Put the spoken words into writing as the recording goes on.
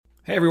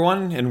Hey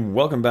everyone, and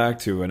welcome back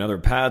to another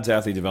PADS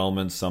Athlete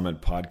Development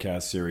Summit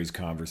podcast series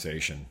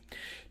conversation.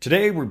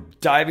 Today we're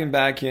diving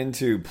back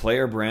into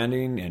player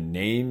branding and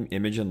name,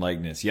 image, and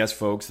likeness. Yes,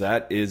 folks,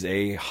 that is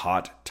a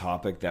hot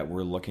topic that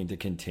we're looking to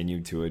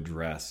continue to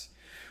address.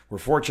 We're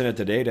fortunate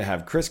today to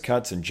have Chris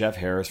Kutz and Jeff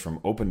Harris from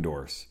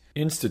Opendorse.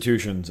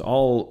 Institutions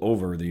all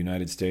over the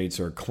United States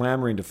are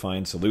clamoring to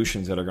find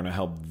solutions that are going to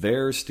help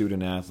their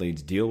student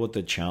athletes deal with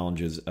the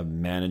challenges of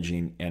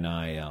managing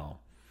NIL.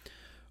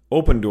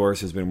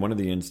 Opendorse has been one of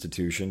the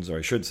institutions, or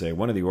I should say,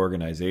 one of the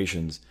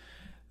organizations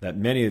that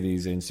many of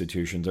these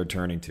institutions are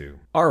turning to.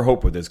 Our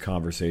hope with this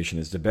conversation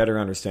is to better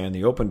understand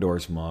the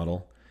Opendorse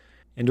model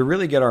and to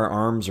really get our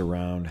arms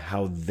around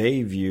how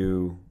they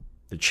view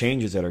the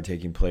changes that are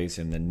taking place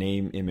in the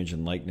name, image,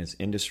 and likeness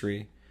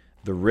industry,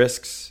 the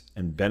risks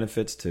and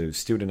benefits to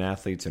student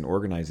athletes and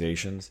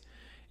organizations,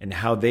 and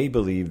how they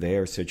believe they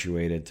are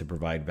situated to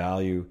provide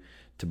value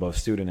to both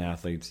student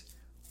athletes,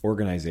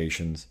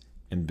 organizations,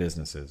 and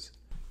businesses.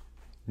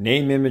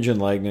 Name, image,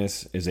 and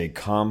likeness is a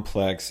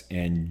complex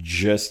and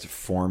just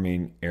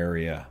forming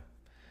area.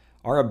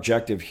 Our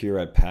objective here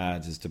at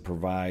PADS is to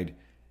provide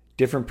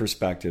different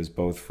perspectives,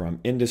 both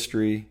from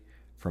industry,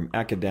 from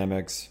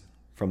academics,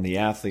 from the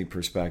athlete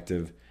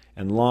perspective,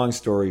 and long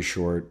story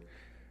short,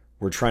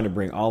 we're trying to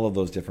bring all of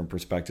those different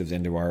perspectives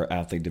into our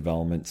Athlete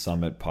Development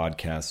Summit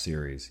podcast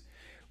series.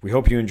 We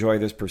hope you enjoy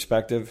this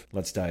perspective.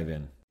 Let's dive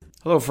in.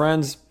 Hello,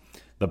 friends.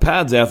 The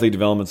PADS Athlete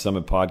Development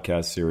Summit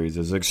podcast series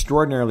is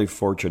extraordinarily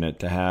fortunate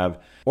to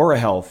have Aura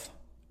Health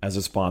as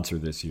a sponsor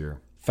this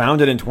year.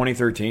 Founded in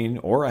 2013,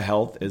 Aura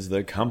Health is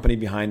the company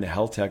behind the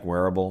health tech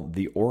wearable,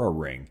 the Aura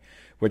Ring,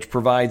 which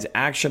provides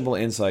actionable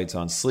insights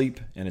on sleep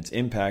and its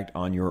impact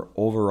on your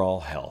overall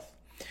health.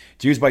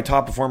 It's used by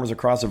top performers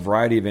across a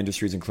variety of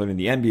industries, including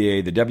the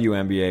NBA, the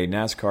WNBA,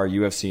 NASCAR,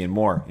 UFC, and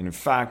more. And in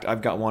fact,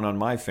 I've got one on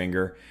my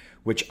finger,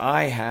 which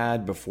I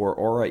had before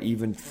Aura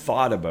even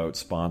thought about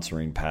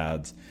sponsoring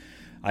PADS.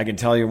 I can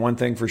tell you one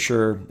thing for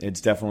sure, it's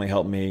definitely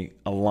helped me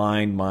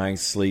align my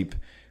sleep,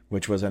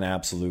 which was an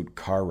absolute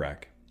car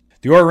wreck.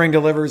 The Aura Ring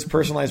delivers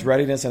personalized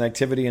readiness and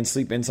activity and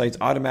sleep insights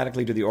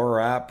automatically to the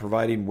Aura app,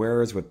 providing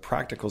wearers with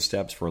practical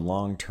steps for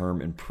long-term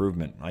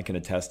improvement. I can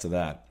attest to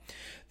that.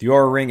 The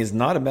Aura Ring is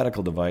not a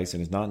medical device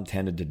and is not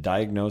intended to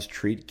diagnose,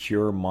 treat,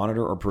 cure,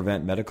 monitor, or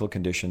prevent medical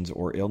conditions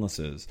or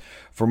illnesses.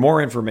 For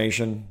more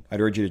information,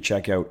 I'd urge you to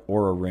check out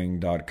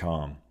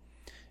auraring.com.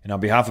 And on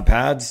behalf of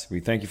PADS,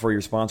 we thank you for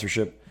your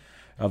sponsorship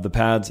of the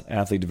PADS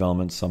Athlete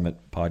Development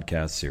Summit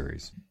podcast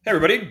series. Hey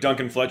everybody,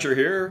 Duncan Fletcher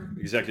here,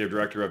 Executive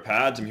Director of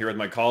PADS. I'm here with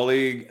my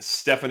colleague,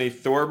 Stephanie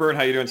Thorburn.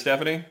 How you doing,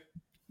 Stephanie?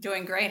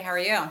 Doing great. How are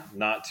you?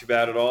 Not too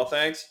bad at all,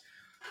 thanks.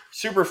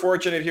 Super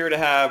fortunate here to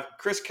have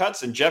Chris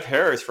Kutz and Jeff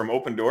Harris from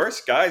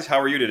Opendorse. Guys, how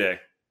are you today?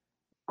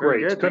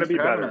 Great. It's going to be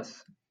better.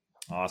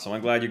 Awesome.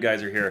 I'm glad you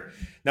guys are here.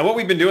 Now, what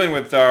we've been doing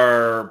with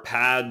our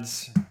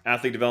PADS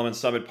Athlete Development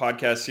Summit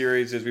podcast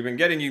series is we've been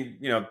getting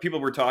people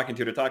we're talking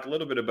to talk a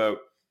little bit about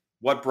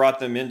what brought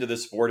them into the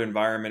sport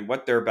environment,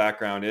 what their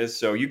background is.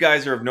 So you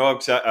guys are of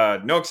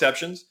no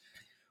exceptions.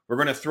 We're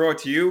going to throw it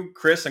to you.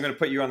 Chris, I'm going to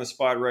put you on the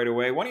spot right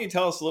away. Why don't you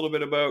tell us a little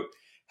bit about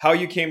how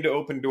you came to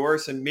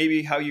Opendorse and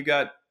maybe how you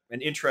got an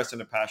interest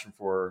and a passion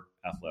for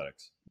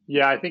athletics?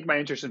 Yeah, I think my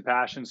interest and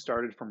passion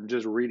started from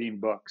just reading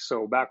books.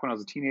 So back when I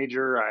was a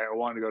teenager, I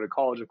wanted to go to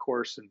college, of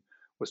course, and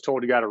was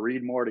told you got to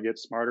read more to get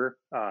smarter.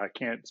 I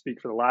can't speak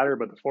for the latter,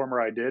 but the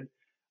former I did.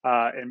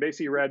 And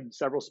basically read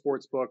several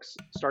sports books,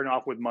 starting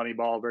off with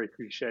Moneyball, very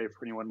cliche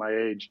for anyone my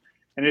age,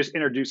 and just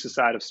introduced the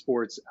side of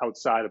sports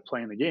outside of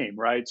playing the game,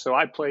 right? So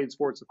I played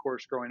sports, of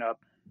course, growing up,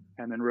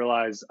 and then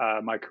realized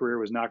my career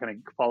was not going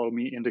to follow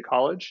me into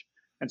college.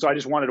 And so I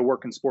just wanted to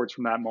work in sports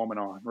from that moment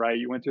on, right?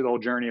 You went through the whole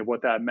journey of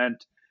what that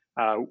meant,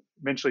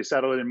 eventually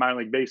settled in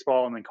minor league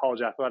baseball and then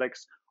college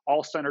athletics,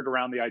 all centered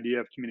around the idea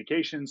of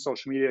communication,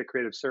 social media,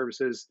 creative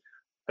services,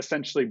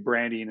 essentially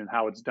branding and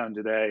how it's done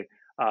today.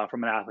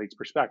 From an athlete's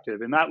perspective.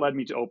 And that led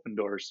me to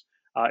Opendorse.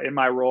 In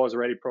my role as a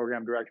Ready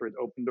Program Director with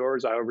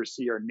Opendorse, I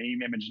oversee our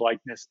name, image,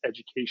 likeness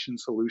education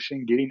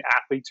solution, getting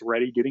athletes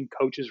ready, getting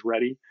coaches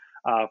ready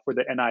for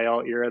the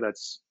NIL era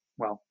that's,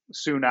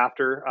 soon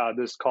after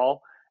this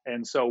call.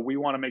 And so we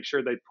want to make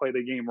sure they play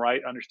the game right,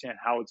 understand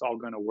how it's all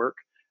going to work,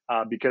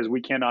 because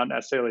we cannot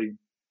necessarily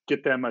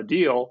get them a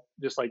deal,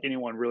 just like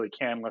anyone really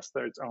can, unless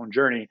they're its own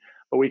journey,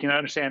 but we can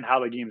understand how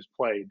the game's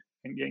played.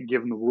 And give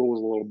them the rules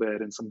a little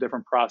bit and some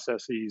different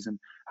processes and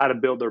how to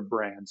build their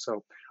brand.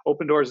 So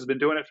Opendorse has been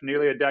doing it for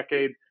nearly a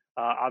decade.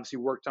 Obviously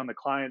worked on the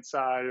client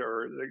side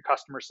or the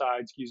customer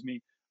side,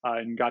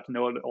 and got to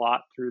know it a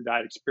lot through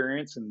that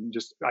experience and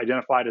just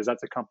identified as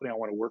that's a company I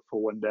want to work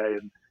for one day.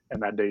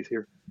 And that day's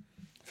here.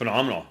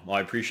 Phenomenal. Well, I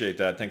appreciate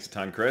that. Thanks a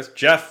ton, Chris.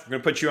 Jeff, I'm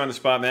going to put you on the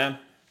spot, man.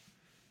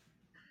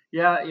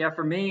 Yeah.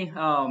 For me,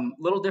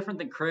 little different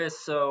than Chris.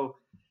 So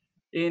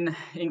in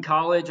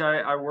college,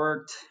 I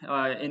worked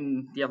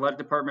in the athletic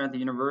department at the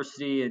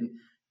university and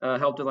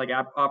helped with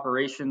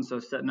operations, so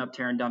setting up,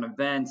 tearing down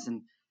events,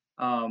 and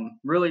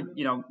really,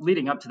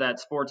 leading up to that,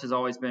 sports has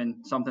always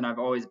been something I've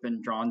always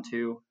been drawn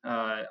to.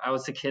 I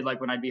was a kid,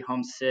 like when I'd be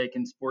homesick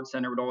and Sports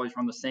Center would always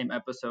run the same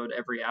episode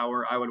every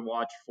hour, I would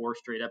watch 4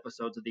 straight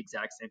episodes of the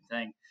exact same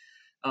thing.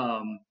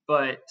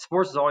 But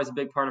sports is always a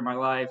big part of my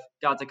life.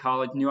 Got to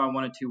college, knew I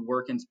wanted to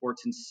work in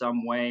sports in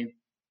some way,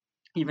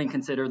 even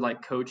considered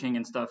like coaching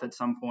and stuff at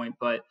some point.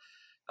 But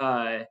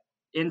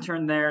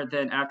interned there.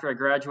 Then after I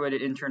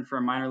graduated, interned for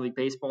a minor league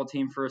baseball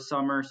team for a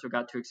summer. So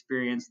got to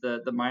experience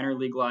the minor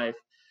league life.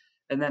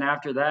 And then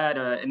after that,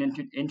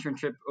 an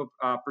internship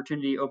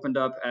opportunity opened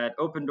up at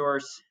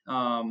Opendorse.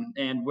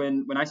 And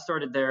when I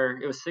started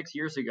there, it was 6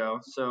 years ago.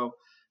 So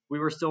we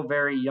were still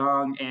very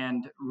young,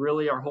 and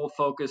really our whole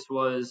focus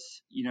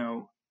was,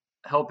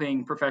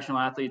 helping professional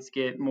athletes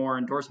get more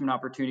endorsement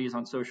opportunities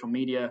on social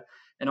media,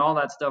 and all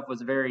that stuff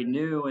was very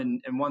new.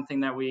 And one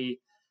thing that we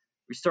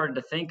started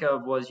to think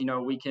of was,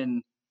 we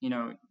can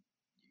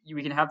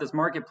have this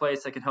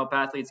marketplace that can help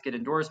athletes get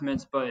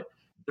endorsements, but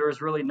there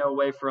was really no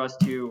way for us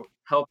to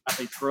help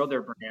athletes grow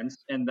their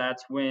brands. And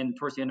that's when,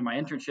 towards the end of my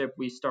internship,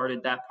 we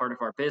started that part of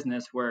our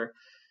business, where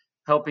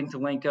helping to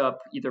link up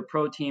either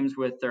pro teams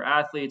with their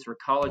athletes or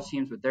college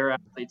teams with their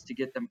athletes to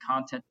get them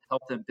content to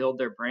help them build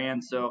their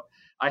brand. So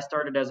I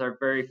started as our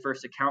very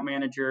first account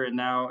manager, and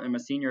now I'm a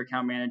senior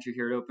account manager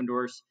here at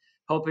Opendorse,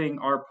 helping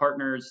our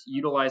partners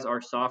utilize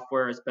our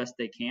software as best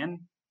they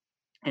can.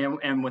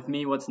 And with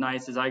me, what's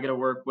nice is I get to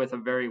work with a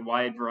very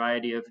wide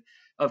variety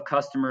of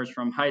customers,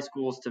 from high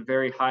schools to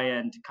very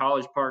high-end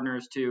college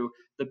partners to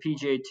the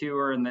PGA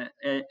Tour and the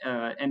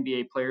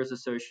NBA Players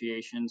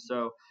Association.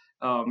 So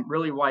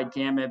really wide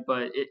gamut,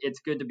 but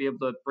it's good to be able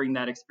to bring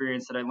that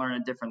experience that I learn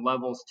at different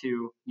levels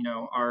to,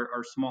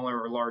 our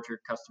smaller or larger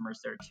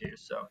customers there too.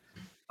 So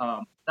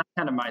that's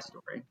kind of my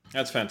story.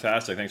 That's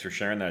fantastic. Thanks for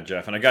sharing that,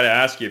 Jeff. And I got to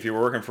ask you, if you were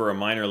working for a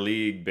minor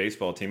league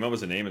baseball team, what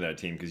was the name of that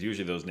team? Because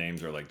usually those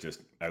names are like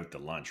just out to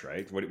lunch,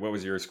 right? What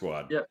was your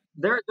squad? Yeah,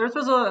 theirs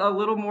was a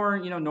little more,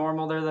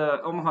 normal. They're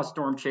the Omaha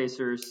Storm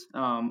Chasers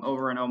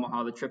over in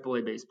Omaha, the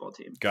AAA baseball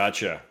team.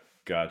 Gotcha.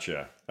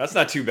 That's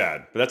not too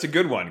bad, but that's a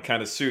good one.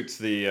 Kind of suits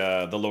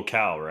the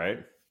locale,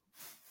 right?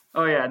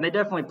 Oh yeah, and they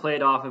definitely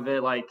played off of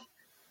it. Like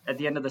at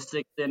the end of the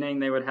 6th inning,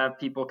 they would have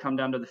people come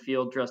down to the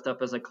field dressed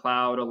up as a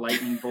cloud, a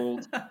lightning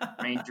bolt,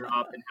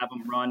 raindrop, and have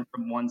them run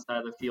from one side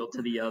of the field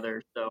to the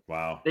other. So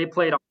wow, they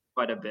played off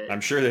quite a bit.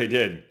 I'm sure they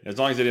did, as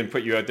long as they didn't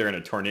put you out there in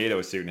a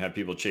tornado suit and have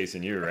people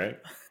chasing you, right?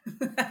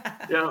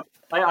 Yeah,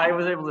 I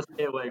was able to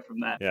stay away from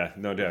that. Yeah,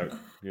 no doubt.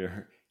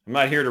 I'm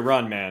not here to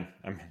run, man.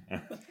 I'm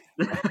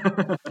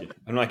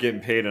not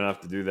getting paid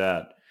enough to do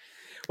that.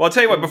 Well, I'll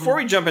tell you what, before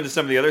we jump into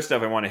some of the other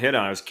stuff I want to hit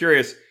on, I was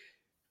curious,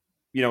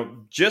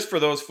 just for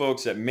those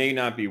folks that may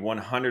not be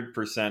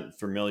 100%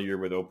 familiar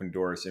with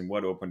Opendorse and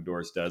what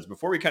Opendorse does,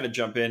 before we kind of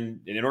jump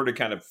in order to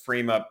kind of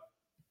frame up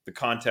the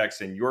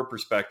context and your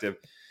perspective,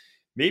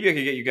 maybe I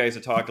could get you guys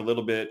to talk a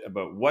little bit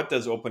about what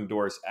does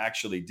Opendorse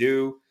actually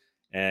do?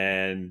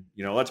 And,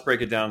 let's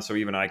break it down so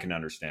even I can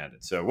understand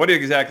it. So what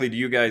exactly do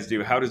you guys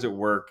do? How does it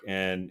work?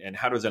 And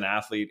how does an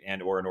athlete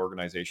and or an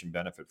organization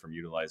benefit from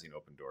utilizing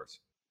Opendorse?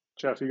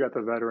 Jeff, you got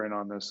the veteran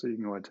on this, so you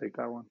can go ahead and take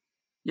that one.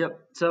 Yep.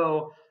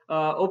 So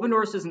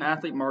Opendorse is an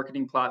athlete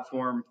marketing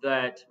platform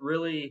that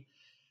really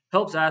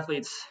helps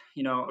athletes,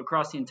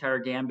 across the entire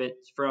gambit,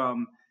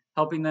 from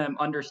helping them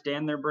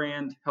understand their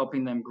brand,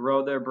 helping them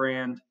grow their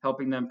brand,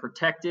 helping them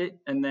protect it,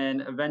 and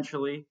then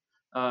eventually,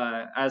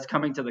 as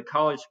coming to the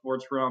college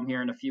sports realm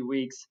here in a few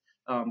weeks,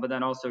 but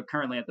then also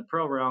currently at the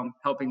pro realm,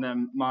 helping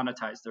them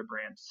monetize their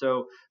brand.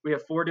 So we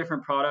have 4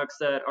 different products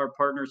that our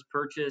partners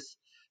purchase.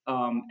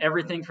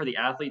 Everything for the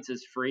athletes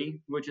is free,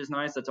 which is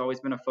nice. That's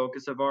always been a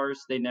focus of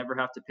ours. They never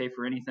have to pay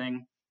for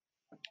anything.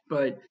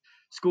 But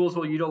schools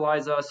will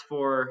utilize us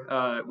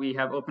for, we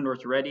have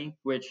Opendorse Ready,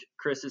 which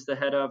Chris is the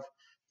head of,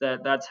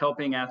 that's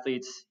helping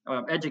athletes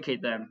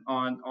educate them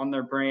on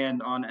their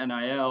brand, on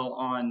NIL,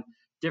 on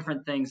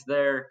different things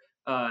there.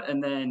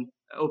 And then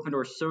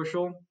Opendorse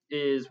Social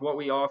is what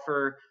we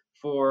offer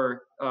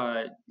for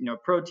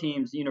pro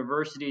teams,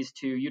 universities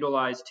to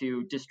utilize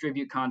to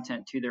distribute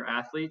content to their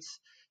athletes.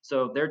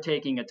 So they're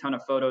taking a ton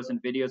of photos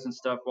and videos and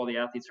stuff while the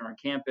athletes are on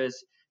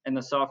campus, and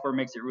the software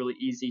makes it really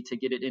easy to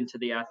get it into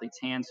the athletes'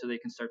 hands so they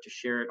can start to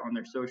share it on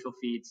their social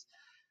feeds.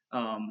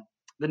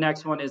 The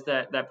next one is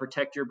that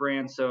protect your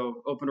brand.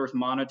 So Opendorse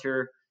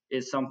Monitor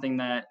is something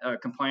that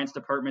compliance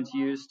departments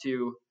use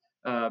to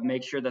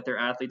make sure that their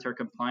athletes are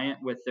compliant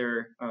with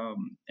their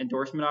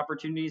endorsement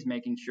opportunities,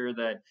 making sure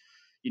that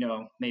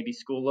maybe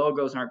school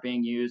logos aren't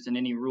being used and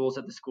any rules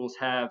that the schools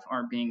have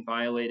aren't being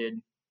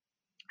violated.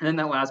 And then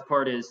that last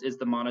part is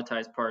the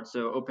monetized part.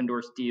 So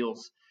Opendorse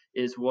Deals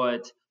is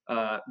what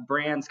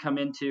brands come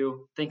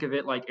into. Think of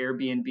it like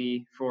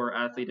Airbnb for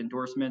athlete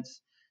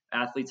endorsements.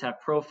 Athletes have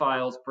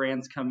profiles,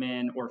 brands come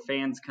in or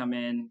fans come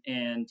in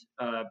and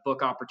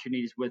book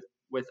opportunities with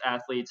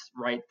athletes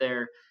right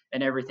there,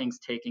 and everything's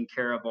taken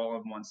care of all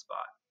in one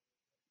spot.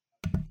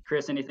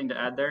 Chris, anything to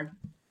add there?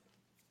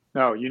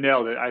 No, you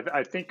nailed it.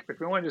 I think if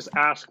we want to just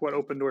ask what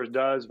Opendorse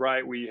does,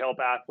 right, we help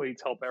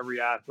athletes, help every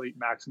athlete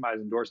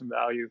maximize endorsement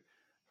value.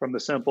 from the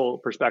simple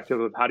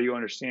perspective of how do you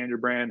understand your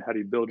brand, how do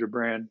you build your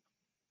brand,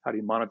 how do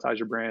you monetize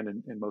your brand,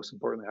 and most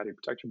importantly, how do you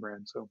protect your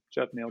brand? So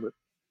Jeff nailed it.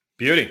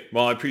 Beauty.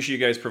 Well, I appreciate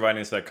you guys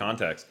providing us that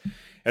context.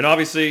 And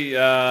obviously,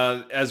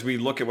 as we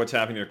look at what's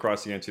happening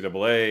across the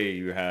NCAA,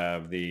 you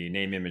have the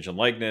name, image, and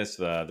likeness.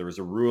 There was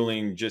a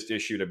ruling just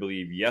issued, I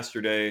believe,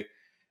 yesterday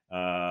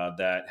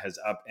that has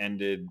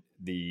upended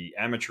the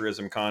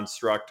amateurism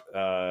construct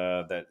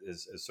that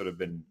has sort of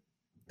been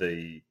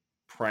the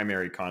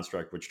primary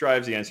construct which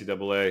drives the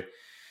NCAA.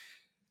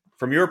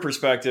 From your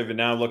perspective, and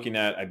now looking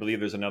at, I believe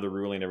there's another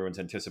ruling everyone's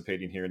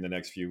anticipating here in the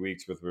next few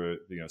weeks with,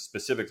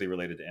 specifically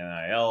related to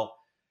NIL.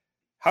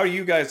 How are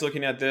you guys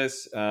looking at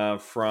this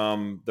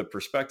from the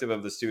perspective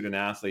of the student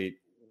athlete?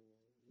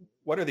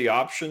 What are the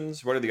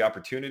options? What are the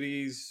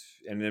opportunities?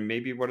 And then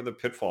maybe what are the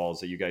pitfalls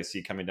that you guys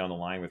see coming down the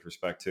line with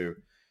respect to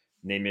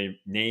name,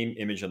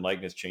 image, and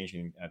likeness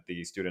changing at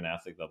the student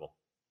athlete level?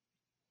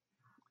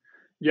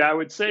 Yeah, I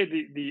would say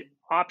the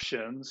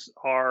options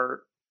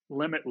are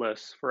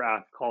limitless for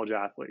college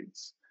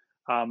athletes.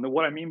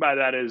 What I mean by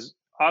that is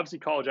obviously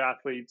college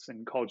athletes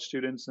and college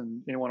students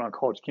and anyone on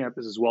college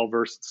campus is well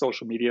versed in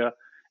social media.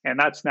 And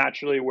that's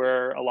naturally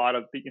where a lot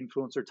of the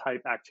influencer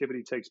type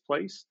activity takes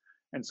place.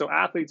 And so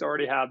athletes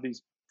already have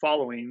these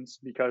followings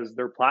because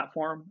their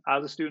platform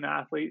as a student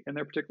athlete in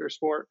their particular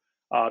sport,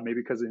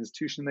 maybe because of the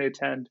institution they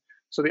attend.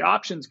 So the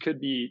options could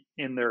be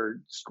in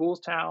their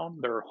school's town,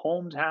 their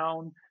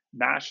hometown,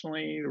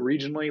 nationally,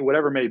 regionally,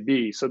 whatever it may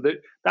be. So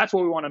that's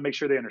what we want to make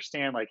sure they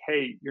understand. Like,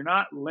 hey, you're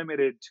not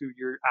limited to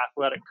your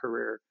athletic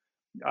career.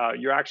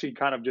 You're actually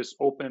kind of just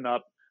open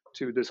up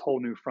to this whole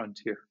new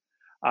frontier.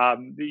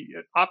 The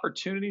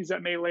opportunities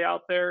that may lay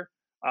out there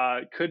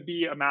could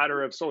be a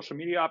matter of social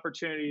media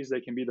opportunities.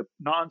 They can be the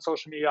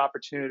non-social media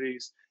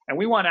opportunities. And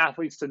we want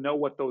athletes to know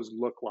what those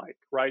look like,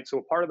 right?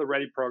 So part of the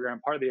READY program,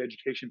 part of the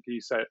education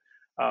piece that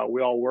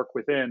we all work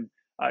within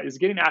is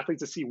getting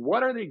athletes to see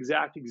what are the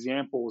exact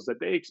examples that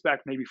they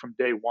expect maybe from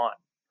day one,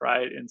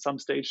 right? In some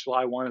states,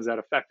 July 1 is that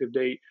effective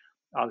date.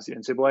 Obviously,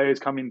 NCAA is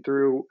coming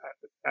through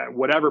at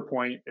whatever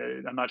point.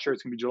 I'm not sure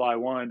it's going to be July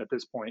 1 at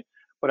this point.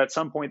 But at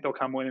some point, they'll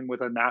come in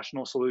with a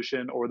national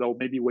solution, or they'll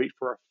maybe wait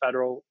for a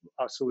federal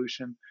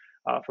solution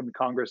from the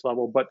Congress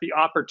level. But the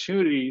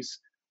opportunities,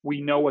 we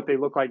know what they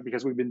look like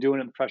because we've been doing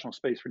it in the professional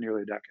space for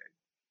nearly a decade.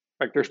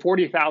 Like there's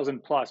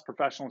 40,000 plus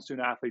professional and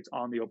student athletes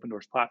on the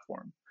Opendorse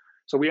platform.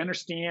 So we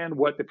understand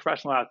what the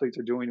professional athletes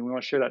are doing, and we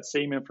want to share that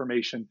same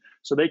information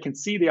so they can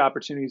see the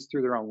opportunities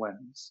through their own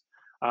lens.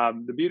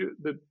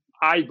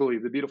 I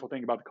believe the beautiful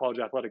thing about the college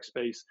athletic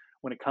space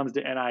when it comes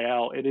to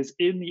NIL, it is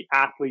in the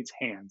athlete's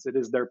hands. It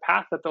is their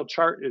path that they'll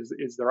chart,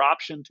 is their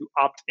option to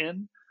opt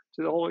in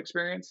to the whole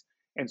experience.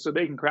 And so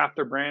they can craft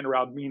their brand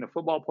around being a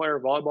football player,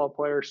 volleyball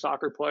player,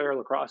 soccer player,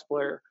 lacrosse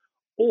player,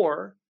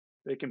 or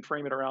they can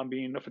frame it around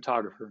being a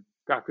photographer,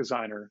 graphic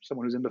designer,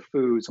 someone who's into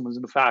food, someone's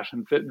into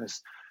fashion,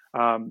 fitness,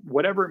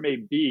 whatever it may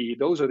be.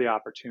 Those are the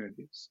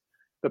opportunities.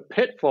 The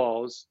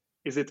pitfalls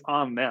is it's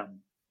on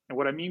them. And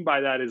what I mean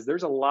by that is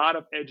there's a lot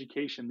of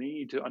education they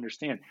need to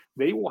understand.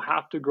 They will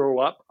have to grow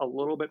up a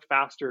little bit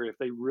faster if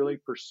they really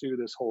pursue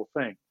this whole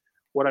thing.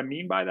 What I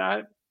mean by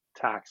that,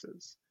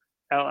 taxes,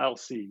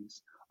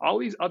 LLCs, all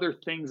these other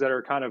things that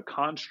are kind of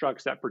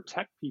constructs that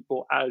protect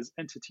people as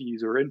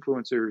entities or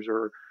influencers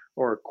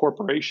or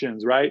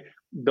corporations, right?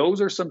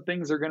 Those are some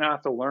things they're going to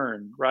have to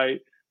learn, right?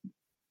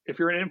 If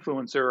you're an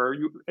influencer or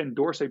you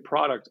endorse a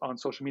product on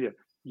social media,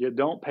 you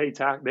don't pay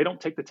tax. They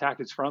don't take the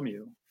taxes from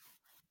you.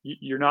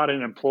 You're not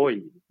an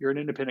employee. You're an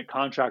independent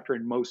contractor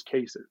in most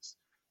cases.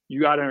 You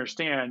got to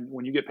understand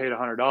when you get paid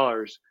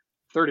 $100,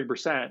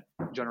 30%,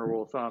 general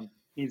rule of thumb,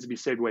 needs to be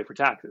saved away for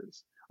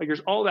taxes. Like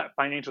there's all that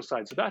financial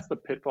side. So that's the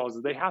pitfalls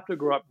that they have to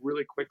grow up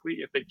really quickly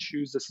if they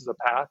choose this as a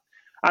path.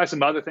 I have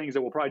some other things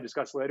that we'll probably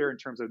discuss later in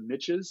terms of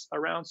niches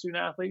around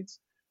student athletes.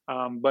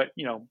 But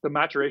the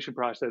maturation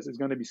process is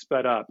going to be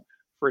sped up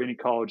for any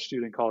college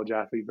student, college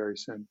athlete very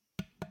soon.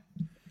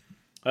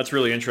 That's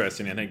really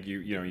interesting. I think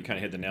you kind of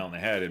hit the nail on the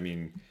head. I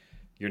mean,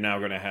 you're now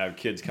going to have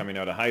kids coming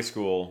out of high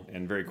school,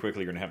 and very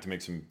quickly you're going to have to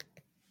make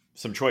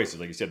some choices.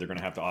 Like you said, they're going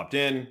to have to opt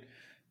in,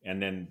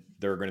 and then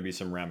there are going to be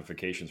some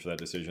ramifications for that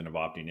decision of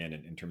opting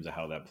in terms of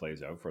how that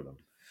plays out for them.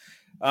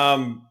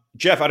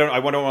 Jeff, I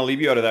don't want to leave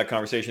you out of that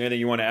conversation.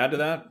 Anything you want to add to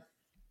that?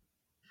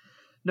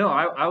 No,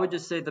 I would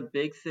just say the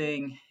big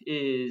thing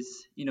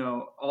is,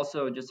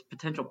 also just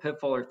potential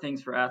pitfall or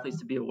things for athletes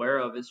to be aware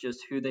of is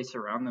just who they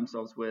surround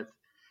themselves with.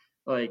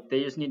 Like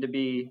they just need to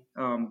be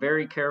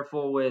very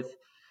careful with,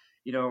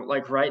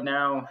 like right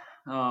now,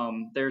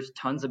 there's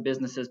tons of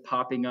businesses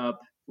popping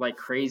up like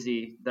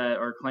crazy that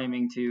are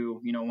claiming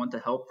to, want to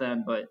help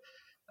them. But,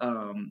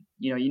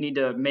 you need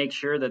to make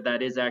sure that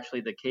that is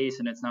actually the case.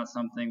 And it's not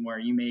something where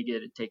you may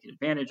get taken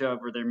advantage of,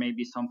 or there may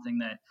be something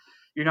that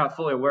you're not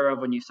fully aware of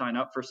when you sign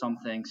up for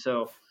something.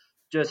 So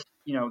just,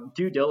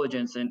 due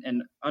diligence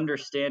and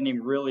understanding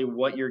really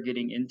what you're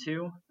getting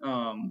into.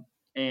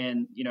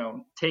 And,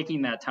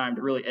 taking that time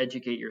to really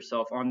educate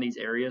yourself on these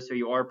areas so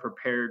you are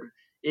prepared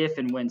if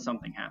and when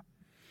something happens.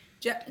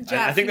 Jeff,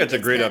 I think that's a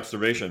great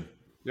observation.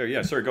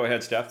 Yeah, sorry, go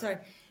ahead, Steph. Sorry.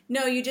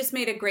 No, you just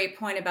made a great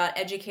point about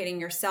educating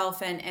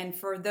yourself. And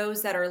for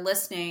those that are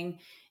listening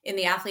in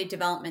the athlete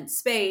development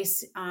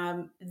space,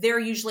 they're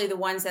usually the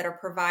ones that are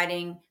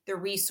providing the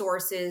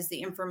resources,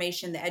 the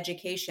information, the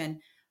education.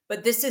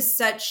 But this is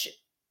such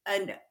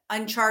an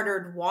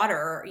uncharted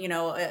water,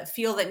 a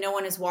field that no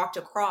one has walked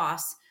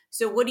across.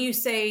 So what do you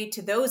say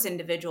to those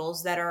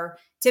individuals that are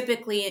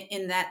typically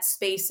in that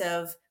space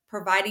of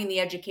providing the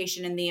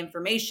education and the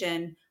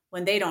information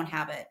when they don't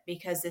have it,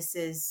 because this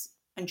is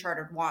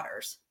uncharted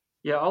waters?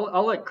 Yeah,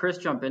 I'll let Chris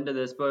jump into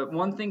this, but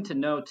one thing to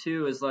know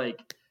too is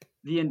like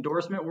the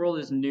endorsement world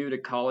is new to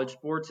college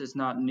sports. It's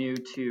not new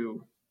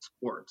to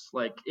sports.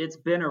 Like it's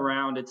been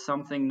around. It's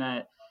something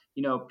that,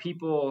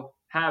 people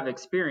have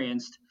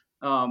experienced.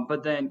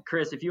 But then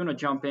Chris, if you want to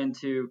jump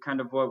into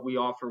kind of what we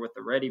offer with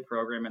the Ready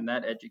program and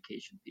that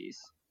education piece.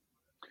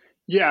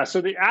 Yeah, so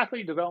the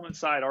athlete development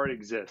side already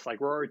exists. Like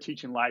we're already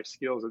teaching life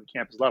skills at the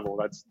campus level.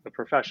 That's the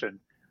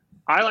profession.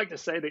 I like to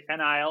say the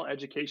NIL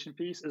education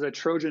piece is a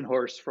Trojan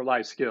horse for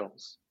life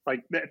skills.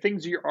 Like the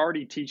things you're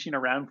already teaching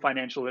around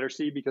financial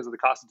literacy because of the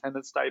cost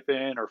attendance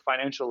stipend or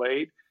financial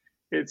aid,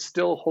 it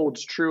still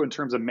holds true in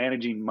terms of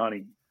managing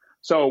money.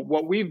 So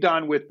what we've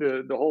done with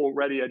the whole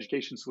Ready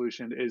education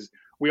solution is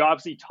we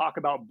obviously talk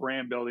about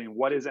brand building.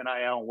 What is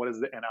NIL and what is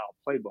the NIL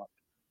playbook?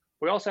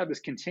 We also have this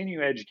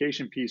continuing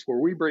education piece where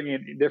we bring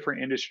in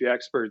different industry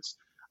experts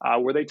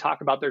where they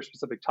talk about their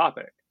specific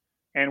topic.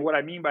 And what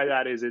I mean by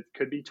that is it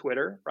could be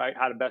Twitter, right?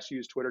 How to best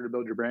use Twitter to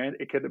build your brand.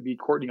 It could be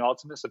Courtney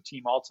Altimus of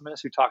Team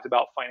Altimus, who talked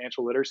about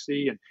financial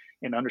literacy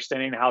and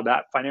understanding how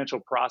that financial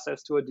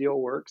process to a deal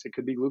works. It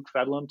could be Luke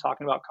Fedlin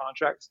talking about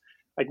contracts.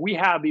 Like we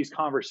have these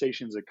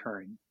conversations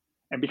occurring.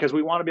 And because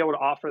we want to be able to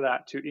offer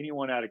that to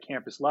anyone at a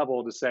campus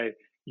level to say,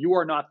 you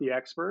are not the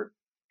expert,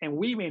 and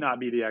we may not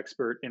be the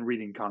expert in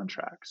reading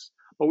contracts,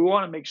 but we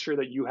want to make sure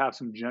that you have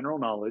some general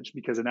knowledge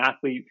because an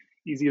athlete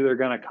is either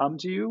going to come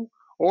to you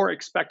or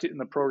expect it in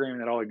the programming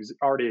that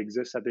already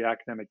exists at the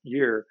academic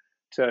year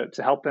to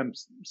help them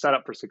set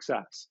up for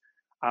success.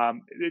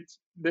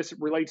 This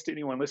relates to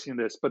anyone listening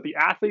to this, but the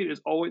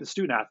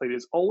student athlete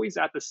is always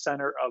at the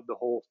center of the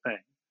whole thing.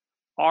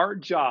 Our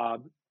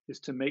job is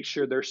to make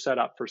sure they're set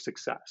up for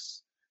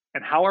success.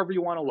 And however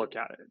you want to look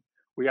at it,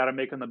 we got to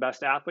make them the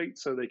best athlete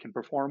so they can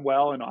perform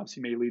well and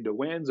obviously may lead to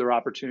wins or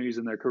opportunities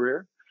in their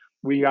career.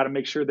 We got to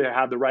make sure they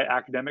have the right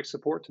academic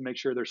support to make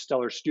sure they're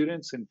stellar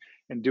students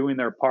and doing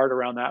their part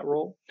around that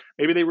role.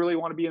 Maybe they really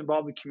want to be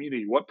involved in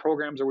community. What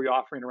programs are we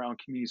offering around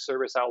community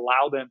service that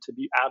allow them to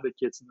be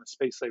advocates in the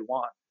space they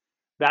want?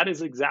 That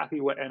is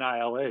exactly what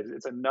NIL is.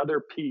 It's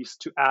another piece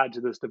to add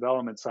to this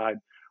development side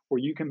where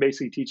you can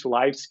basically teach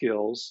life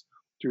skills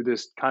through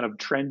this kind of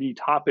trendy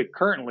topic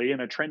currently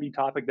and a trendy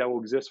topic that will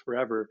exist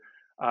forever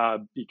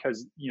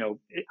because,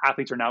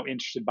 athletes are now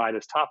interested by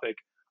this topic.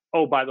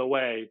 Oh, by the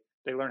way,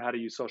 they learn how to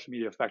use social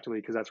media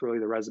effectively because that's really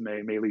the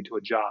resume may lead to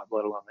a job,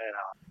 let alone the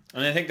NIL.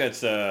 And I think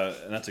that's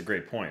a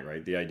great point,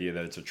 right? The idea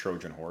that it's a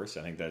Trojan horse.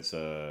 I think it's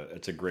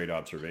a great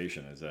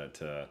observation. Is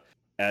that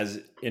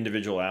as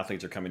individual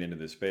athletes are coming into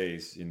this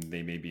space, and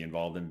they may be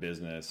involved in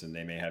business, and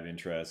they may have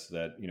interests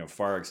that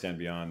far extend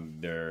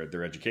beyond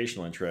their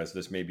educational interests.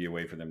 This may be a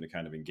way for them to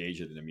kind of engage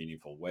it in a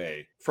meaningful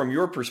way. From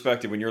your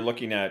perspective, when you're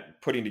looking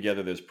at putting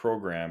together this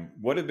program,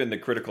 what have been the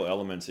critical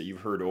elements that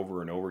you've heard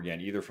over and over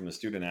again, either from the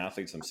student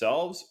athletes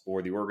themselves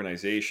or the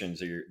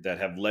organizations that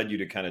have led you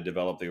to kind of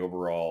develop the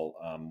overall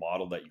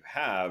model that you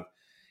have?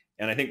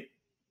 And I think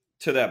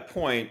to that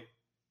point,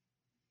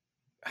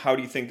 how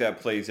do you think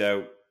that plays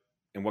out?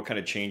 And what kind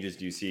of changes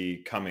do you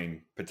see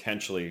coming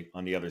potentially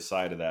on the other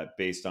side of that,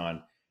 based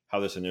on how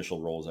this initial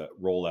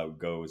rollout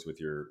goes with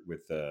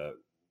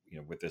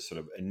this sort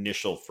of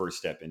initial first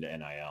step into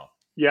NIL?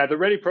 Yeah, the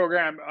Ready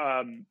program,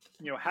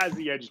 has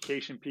the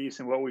education piece,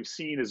 and what we've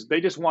seen is they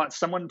just want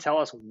someone to tell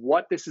us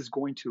what this is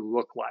going to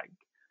look like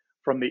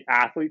from the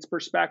athlete's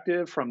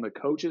perspective, from the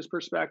coach's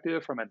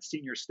perspective, from a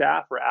senior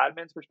staff or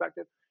admin's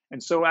perspective.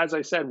 And so, as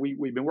I said,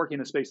 we've been working in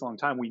this space a long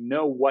time. We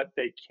know what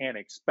they can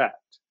expect.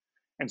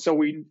 And so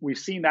we've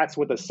seen that's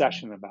what the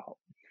session about.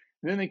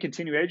 And then the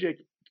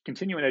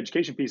continuing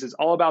education piece is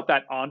all about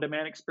that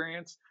on-demand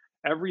experience.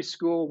 Every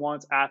school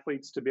wants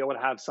athletes to be able to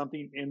have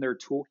something in their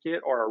toolkit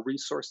or a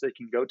resource they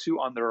can go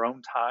to on their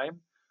own time,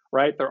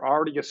 right? They're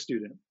already a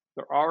student.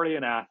 They're already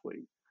an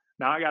athlete.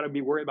 Now I got to be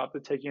worried about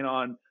taking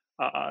on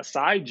a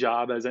side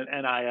job as an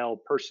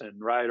NIL person,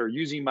 right? Or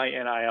using my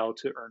NIL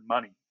to earn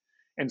money.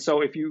 And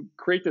so if you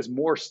create this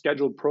more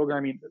scheduled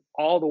programming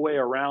all the way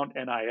around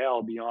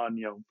NIL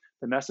beyond,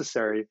 the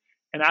necessary,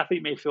 an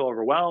athlete may feel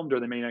overwhelmed or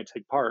they may not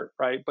take part,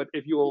 right? But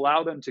if you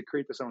allow them to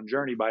create this own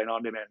journey by an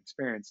on-demand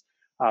experience,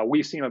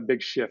 we've seen a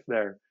big shift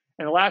there.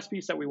 And the last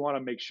piece that we want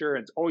to make sure,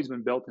 and it's always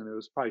been built in,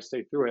 it'll probably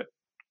stay through it,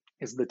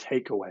 is the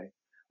takeaway.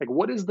 Like,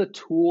 what is the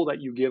tool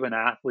that you give an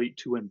athlete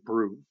to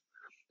improve?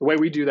 The way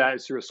we do that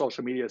is through a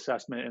social media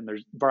assessment, and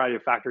there's a variety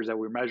of factors that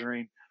we're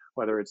measuring,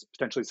 whether it's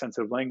potentially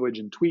sensitive language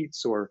in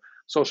tweets or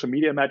social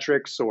media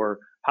metrics or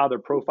how their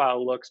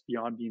profile looks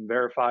beyond being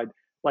verified.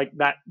 Like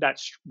that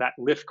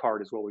lift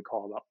card is what we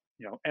call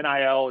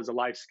NIL is a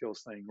life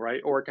skills thing,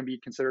 right? Or it can be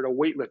considered a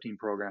weightlifting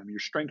program. You're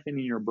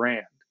strengthening your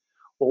brand.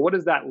 Well, what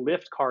is that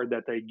lift card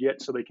that they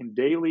get so they can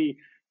daily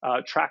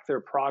track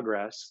their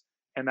progress?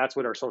 And that's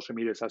what our social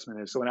media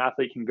assessment is. So an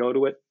athlete can go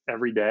to it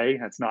every day.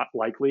 That's not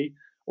likely.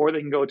 Or they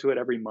can go to it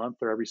every month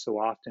or every so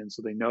often.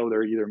 So they know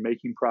they're either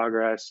making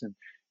progress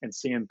and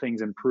seeing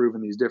things improve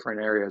in these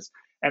different areas.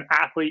 An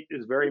athlete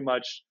is very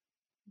much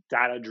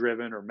data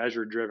driven or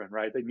measure driven,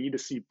 right? They need to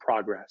see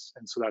progress.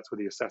 And so that's what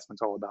the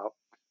assessment's all about.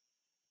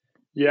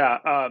 Yeah,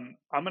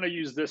 I'm going to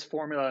use this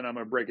formula and I'm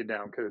going to break it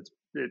down because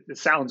it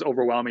sounds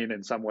overwhelming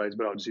in some ways,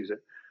 but I'll just use it.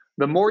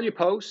 The more you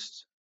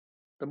post,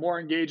 the more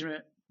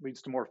engagement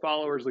leads to more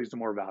followers, leads to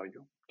more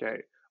value.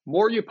 Okay.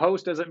 More you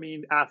post doesn't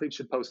mean athletes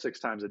should post 6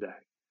 times a day.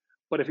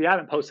 But if you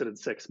haven't posted in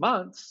 6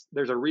 months,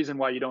 there's a reason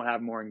why you don't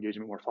have more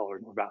engagement, more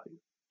followers, more value.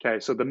 Okay.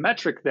 So the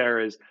metric there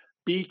is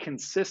be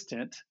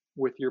consistent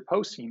with your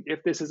posting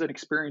if this is an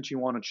experience you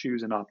want to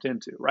choose and opt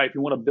into, right? If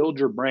you want to build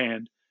your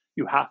brand,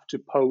 you have to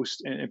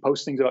post and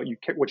post things about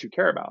what you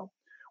care about,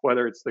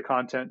 whether it's the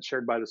content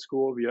shared by the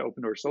school via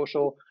Opendorse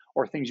social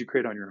or things you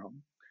create on your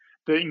own.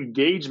 The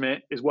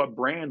engagement is what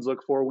brands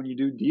look for when you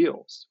do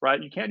deals,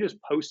 right? You can't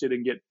just post it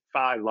and get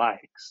 5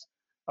 likes.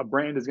 A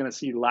brand is going to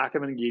see lack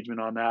of engagement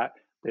on that.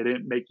 They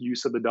didn't make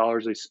use of the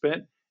dollars they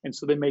spent, and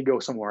so they may go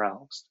somewhere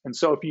else. And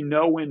so if you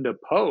know when to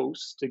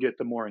post to get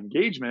the more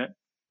engagement,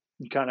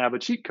 you kind of have a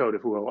cheat code,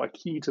 if you will, a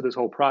key to this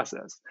whole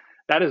process.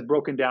 That is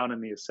broken down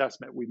in the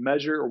assessment. We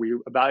measure or we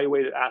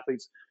evaluate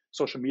athletes'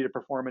 social media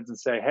performance and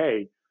say,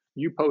 hey,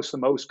 you post the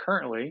most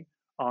currently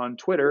on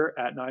Twitter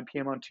at 9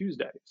 p.m. on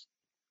Tuesdays.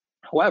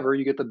 However,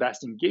 you get the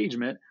best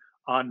engagement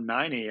on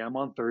 9 a.m.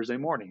 on Thursday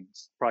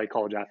mornings. Probably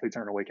college athletes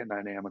aren't awake at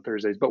 9 a.m. on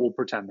Thursdays, but we'll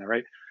pretend that,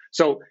 right?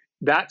 So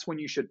that's when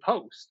you should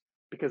post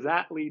because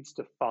that leads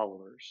to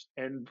followers.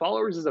 And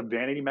followers is a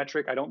vanity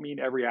metric. I don't mean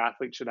every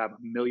athlete should have 1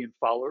 million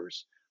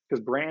followers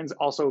because brands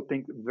also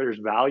think there's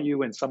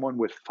value in someone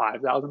with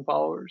 5,000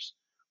 followers,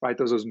 right?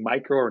 Those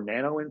micro or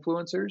nano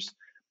influencers.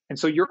 And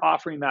so you're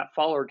offering that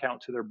follower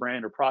count to their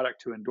brand or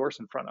product to endorse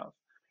in front of.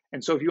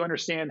 And so if you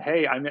understand,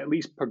 hey, I'm at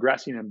least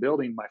progressing and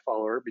building my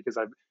follower because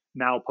I'm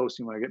now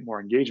posting when I get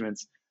more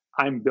engagements,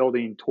 I'm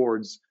building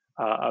towards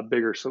a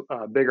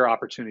bigger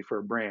opportunity for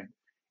a brand.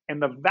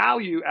 And the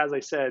value, as I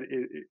said,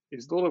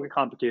 is a little bit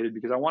complicated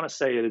because I want to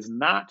say it is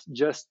not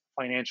just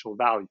financial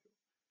value.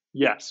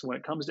 Yes, when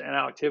it comes to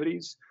NIL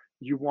activities,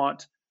 you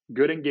want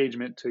good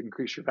engagement to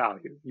increase your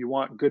value. You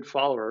want good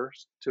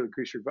followers to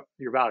increase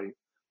your value.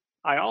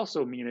 I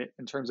also mean it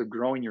in terms of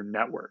growing your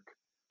network.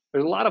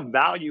 There's a lot of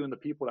value in the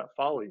people that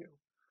follow you.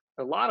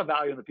 A lot of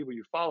value in the people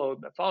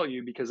that follow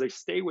you because they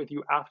stay with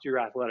you after your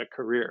athletic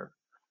career.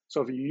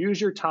 So if you use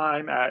your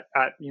time at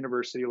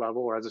university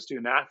level or as a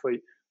student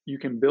athlete, you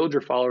can build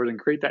your followers and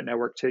create that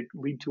network to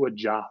lead to a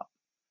job,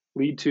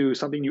 lead to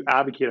something you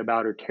advocate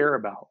about or care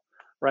about,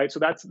 right? So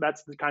that's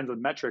the kinds of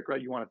metric,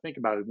 right? You want to think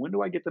about it. When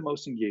do I get the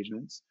most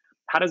engagements?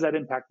 How does that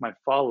impact my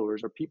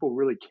followers? Are people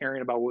really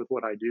caring about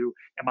what I do?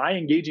 Am I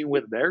engaging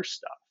with their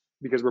stuff?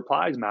 Because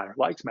replies matter,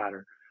 likes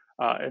matter.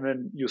 And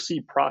then you'll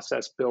see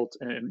process built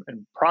and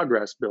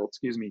progress built,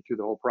 through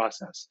the whole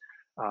process.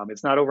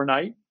 It's not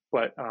overnight,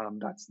 but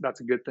that's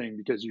a good thing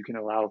because you can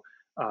allow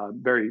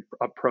very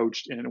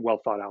approached and well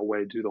thought out way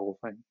to do the whole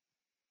thing.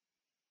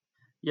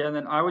 Yeah, and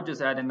then I would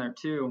just add in there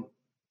too,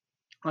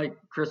 like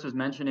Chris was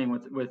mentioning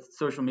with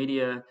social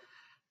media,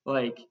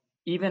 like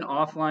even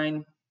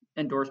offline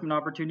endorsement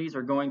opportunities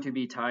are going to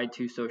be tied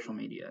to social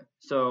media.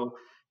 So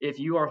if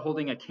you are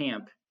holding a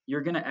camp,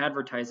 you're going to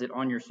advertise it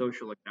on your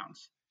social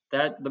accounts.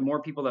 That the more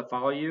people that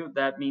follow you,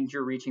 that means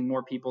you're reaching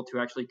more people to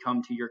actually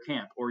come to your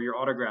camp or your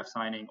autograph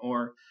signing.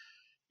 Or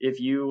if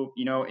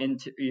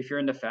if you're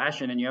into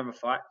fashion and you have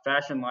a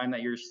fashion line that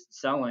you're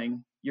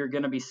selling, you're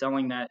going to be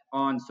selling that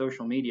on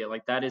social media.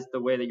 Like that is the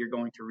way that you're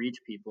going to reach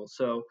people.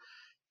 So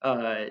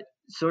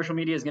social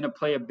media is going to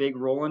play a big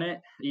role in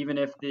it, even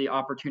if the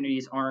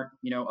opportunities aren't,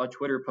 a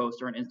Twitter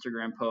post or an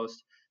Instagram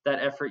post. That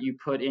effort you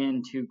put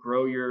in to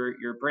grow your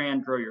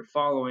brand, grow your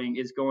following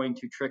is going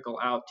to trickle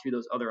out to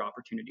those other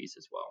opportunities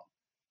as well.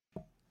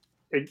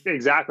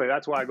 Exactly.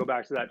 That's why I go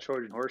back to that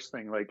Trojan horse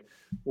thing. Like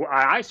when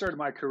I started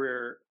my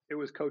career, it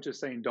was coaches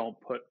saying, don't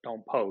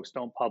post,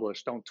 don't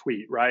publish, don't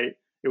tweet, right?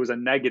 It was a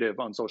negative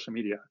on social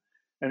media.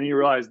 And then you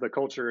realize the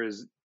culture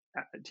is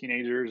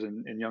teenagers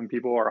and young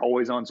people are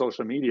always on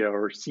social media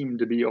or seem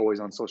to be always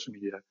on social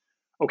media.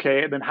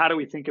 Okay, then how do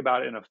we think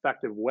about it in an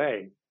effective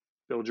way?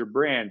 Build your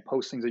brand,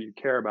 post things that you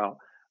care about.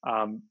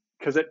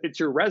 Because it's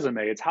your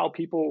resume. It's how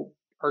people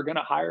are going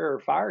to hire or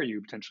fire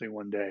you potentially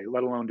one day,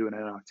 let alone do an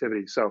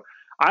activity. So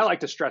I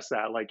like to stress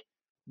that, like,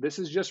 this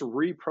is just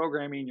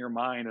reprogramming your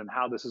mind and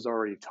how this is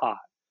already taught.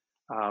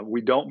 We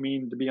don't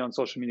mean to be on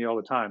social media all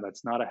the time.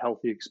 That's not a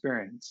healthy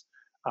experience.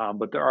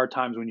 But there are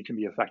times when you can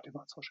be effective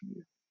on social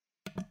media.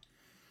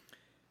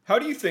 How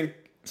do you think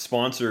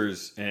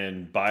sponsors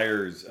and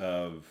buyers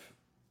of,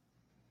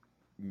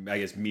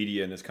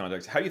 media in this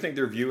context, how do you think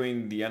they're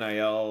viewing the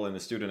NIL and the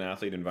student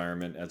athlete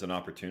environment as an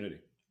opportunity?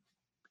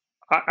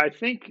 I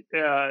think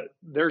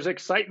there's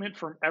excitement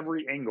from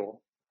every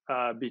angle.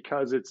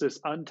 because it's this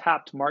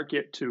untapped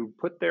market to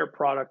put their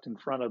product in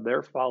front of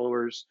their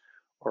followers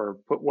or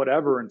put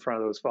whatever in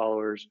front of those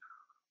followers.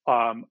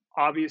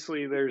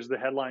 Obviously, there's the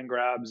headline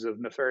grabs of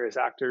nefarious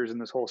actors in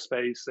this whole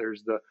space.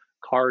 There's the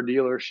car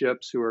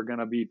dealerships who are going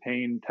to be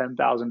paying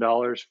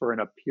 $10,000 for an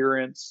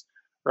appearance,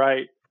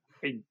 right?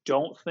 I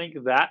don't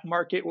think that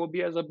market will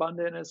be as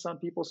abundant as some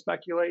people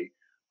speculate.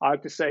 I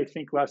have to say,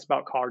 think less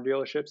about car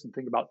dealerships and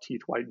think about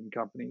teeth whitening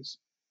companies.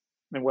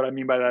 And what I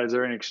mean by that is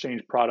they're going to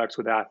exchange products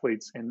with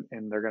athletes, and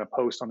they're going to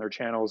post on their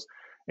channels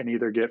and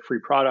either get free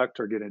product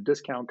or get a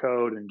discount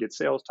code and get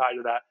sales tied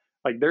to that.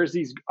 Like, there's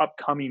these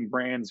upcoming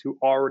brands who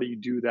already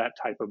do that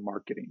type of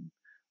marketing.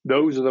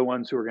 Those are the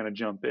ones who are going to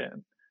jump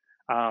in.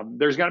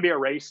 There's going to be a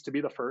race to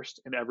be the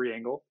first in every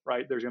angle,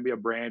 right? There's going to be a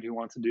brand who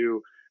wants to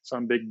do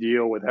some big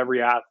deal with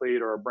every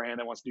athlete, or a brand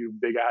that wants to do a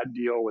big ad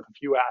deal with a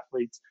few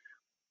athletes.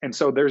 And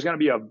so there's going to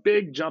be a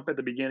big jump at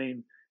the beginning,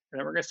 and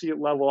then we're going to see it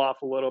level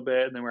off a little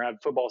bit. And then we're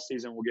at football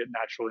season, we'll get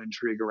natural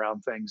intrigue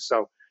around things.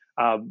 So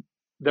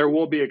there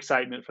will be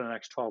excitement for the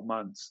next 12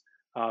 months.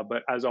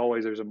 But as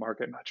always, there's a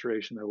market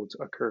maturation that will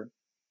occur.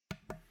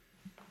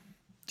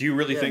 Do you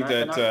really think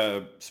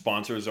that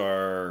sponsors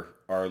are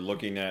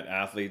looking at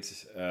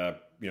athletes,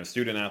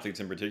 student athletes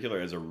in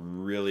particular, as a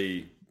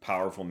really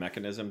powerful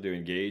mechanism to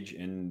engage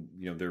in,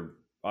 they're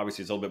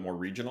obviously it's a little bit more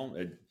regional.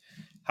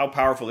 How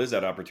powerful is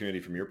that opportunity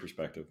from your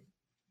perspective?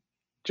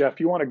 Jeff,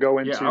 you want to go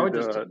into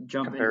the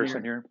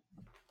comparison here?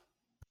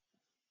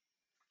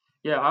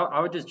 Yeah, I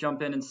would just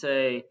jump in and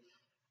say,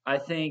 I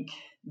think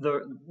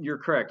you're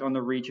correct on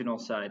the regional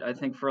side. I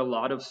think for a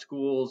lot of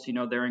schools,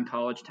 they're in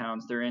college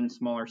towns, they're in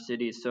smaller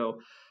cities. So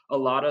a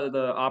lot of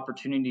the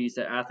opportunities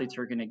that athletes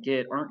are going to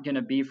get aren't going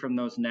to be from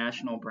those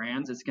national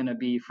brands. It's going to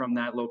be from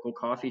that local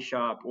coffee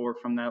shop or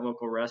from that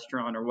local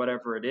restaurant or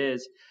whatever it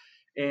is.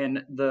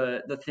 And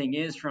the thing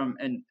is, from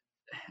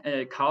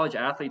a college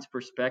athlete's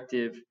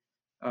perspective,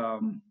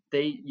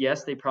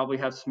 they probably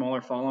have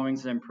smaller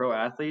followings than pro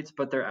athletes,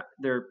 but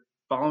their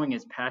following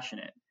is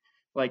passionate.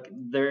 Like,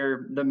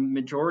 the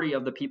majority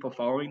of the people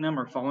following them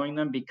are following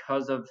them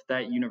because of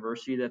that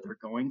university that they're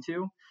going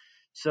to.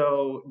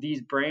 So these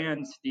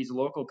brands, these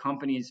local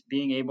companies,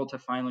 being able to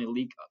finally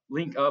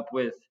link up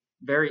with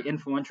very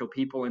influential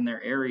people in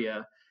their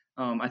area,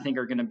 I think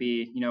are going to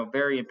be,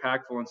 very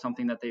impactful, and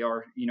something that they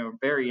are,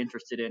 very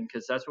interested in,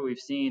 because that's what we've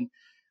seen.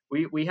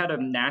 We had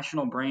a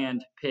national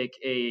brand pick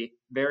a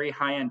very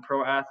high-end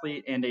pro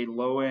athlete and a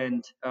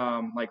low-end,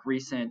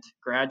 recent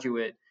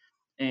graduate,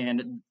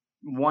 and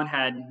one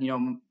had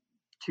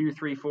 2,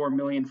 3, 4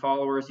 million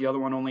followers. The other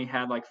one only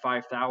had like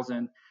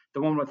 5,000.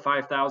 The one with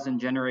 5,000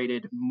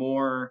 generated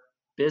more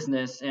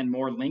business and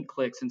more link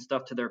clicks and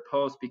stuff to their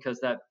posts, because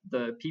that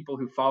the people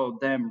who followed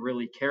them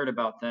really cared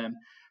about them,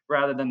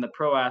 rather than the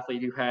pro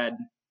athlete who had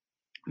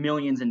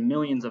millions and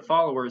millions of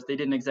followers. They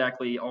didn't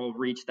exactly all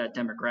reach that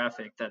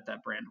demographic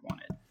that brand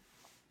wanted.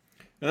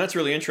 And that's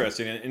really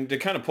interesting. And to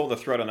kind of pull the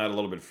thread on that a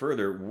little bit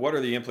further, what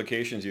are the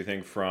implications, you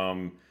think,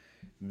 from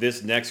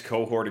this next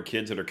cohort of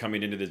kids that are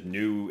coming into this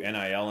new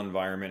NIL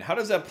environment? How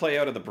does that play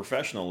out at the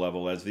professional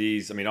level?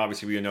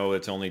 Obviously we know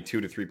it's only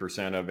 2 to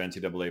 3% of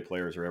NCAA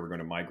players are ever going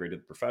to migrate to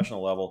the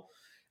professional level.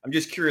 I'm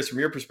just curious, from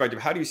your perspective,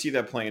 how do you see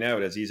that playing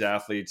out as these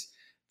athletes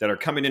that are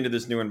coming into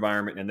this new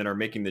environment and then are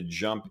making the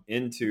jump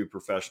into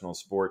professional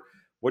sport?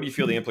 What do you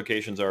feel the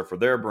implications are for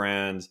their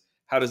brands?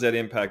 How does that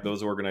impact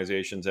those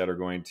organizations that are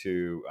going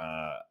to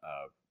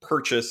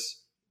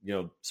purchase,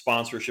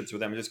 sponsorships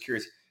with them? I'm just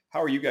curious,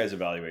 how are you guys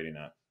evaluating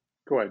that?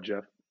 Go ahead,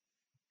 Jeff.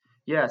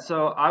 Yeah,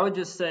 so I would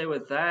just say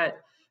with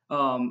that,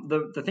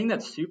 the thing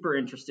that's super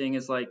interesting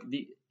is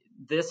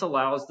this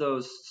allows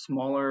those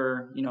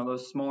smaller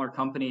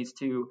companies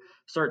to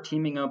start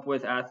teaming up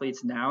with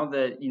athletes now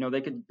that,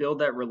 they could build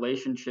that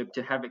relationship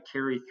to have it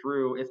carry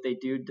through if they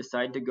do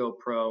decide to go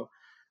pro.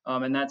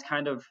 And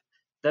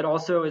that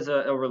also is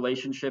a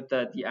relationship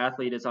that the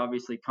athlete is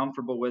obviously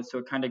comfortable with. So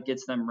it kind of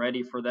gets them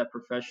ready for that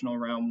professional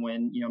realm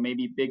when,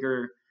 maybe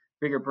bigger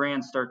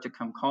brands start to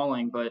come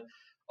calling. But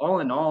all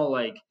in all,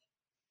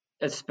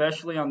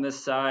 especially on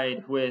this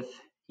side with,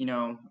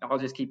 I'll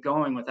just keep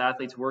going with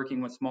athletes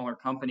working with smaller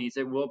companies,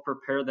 it will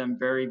prepare them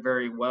very,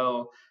 very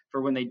well for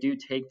when they do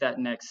take that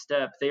next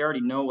step. They already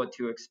know what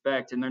to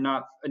expect, and they're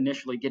not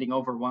initially getting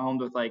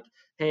overwhelmed with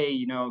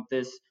hey,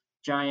 this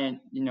giant,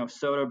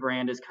 soda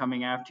brand is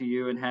coming after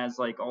you and has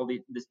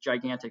this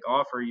gigantic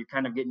offer. You're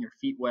kind of getting your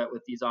feet wet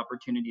with these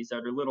opportunities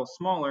that are a little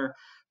smaller,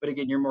 but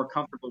again, you're more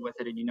comfortable with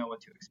it and you know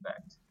what to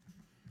expect.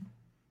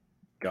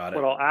 Got it.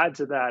 What I'll add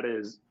to that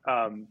is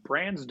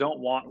brands don't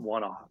want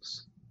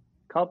one-offs.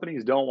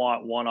 Companies don't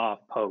want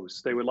one-off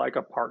posts. They would like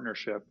a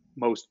partnership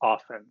most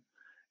often.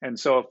 And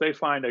so if they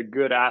find a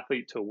good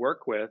athlete to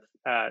work with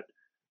at,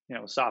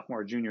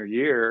 sophomore, junior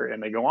year,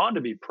 and they go on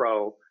to be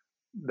pro,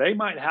 they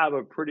might have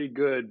a pretty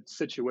good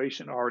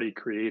situation already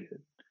created.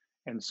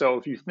 And so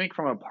if you think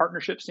from a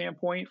partnership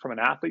standpoint, from an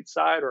athlete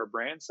side or a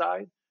brand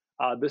side,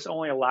 this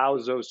only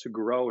allows those to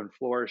grow and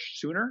flourish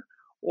sooner,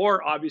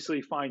 or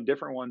obviously find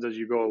different ones as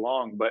you go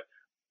along. But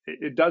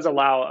it does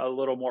allow a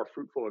little more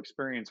fruitful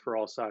experience for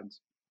all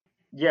sides.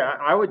 Yeah,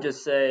 I would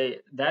just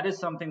say that is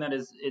something that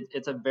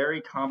it's a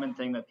very common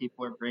thing that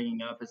people are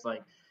bringing up is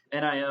like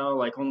NIL,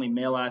 like only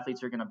male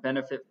athletes are going to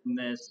benefit from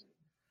this.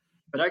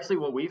 But actually,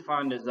 what we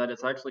find is that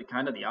it's actually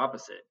kind of the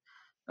opposite.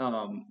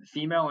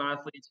 Female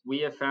athletes, we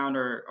have found,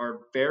 are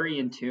very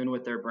in tune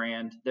with their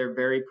brand. They're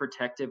very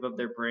protective of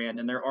their brand,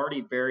 and they're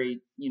already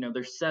very,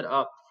 they're set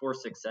up for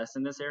success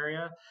in this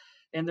area.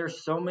 And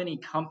there's so many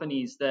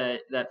companies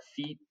that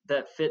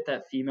fit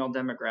that female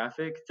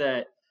demographic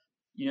that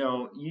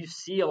you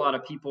see a lot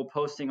of people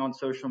posting on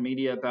social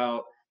media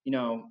about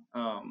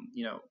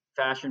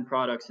fashion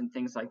products and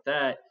things like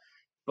that.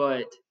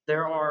 But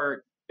there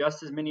are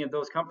just as many of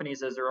those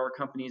companies as there are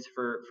companies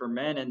for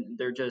men, and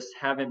there just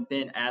haven't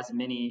been as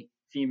many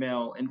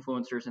female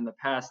influencers in the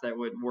past that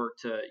would work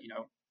to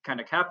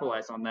kind of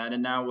capitalize on that.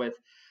 And now with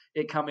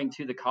it coming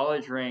to the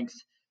college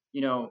ranks,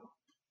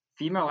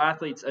 female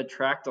athletes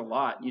attract a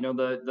lot.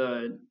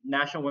 The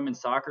national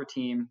women's soccer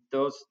team,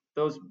 the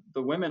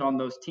women on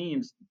those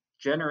teams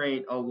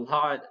generate a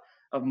lot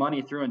of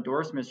money through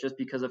endorsements just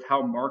because of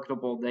how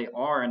marketable they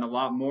are, and a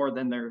lot more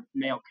than their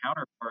male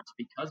counterparts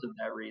because of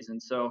that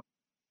reason. So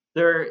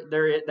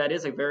that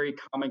is a very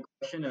common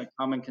question and a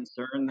common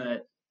concern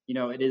that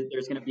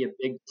there's going to be a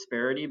big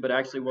disparity. But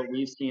actually what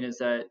we've seen is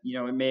that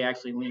it may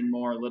actually lean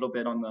more a little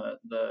bit on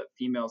the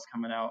females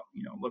coming out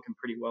looking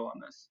pretty well on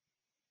this.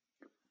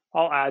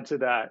 I'll add to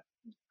that.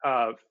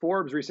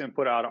 Forbes recently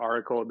put out an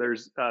article.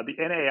 There's the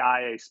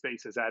NAIA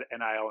space is at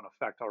NIL in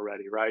effect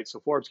already, right?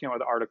 So Forbes came out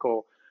with an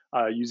article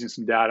using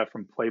some data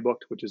from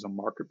Playbooked, which is a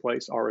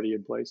marketplace already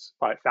in place,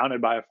 founded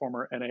by a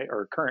former NA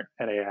or current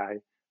NAIA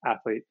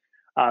athlete.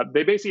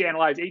 They basically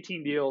analyzed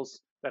 18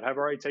 deals that have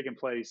already taken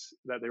place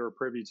that they were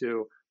privy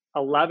to.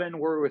 11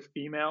 were with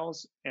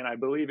females, and I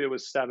believe it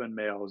was 7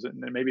 males, and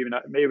maybe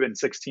have been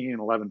 16 and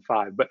 11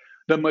 5. But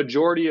the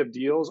majority of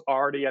deals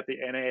already at the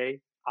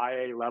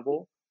NAIA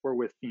level were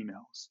with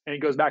females. And it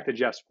goes back to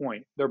Jeff's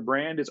point. Their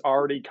brand is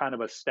already kind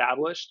of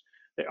established.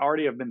 They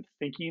already have been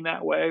thinking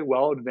that way,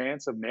 well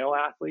advanced of male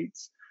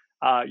athletes.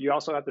 You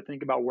also have to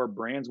think about where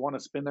brands want to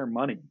spend their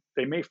money.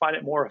 They may find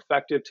it more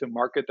effective to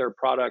market their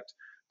product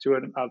to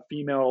a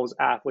female's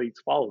athletes'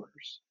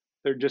 followers.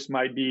 There just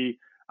might be,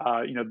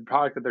 the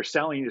product that they're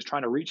selling is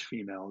trying to reach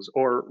females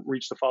or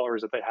reach the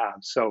followers that they have.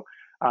 So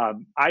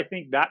I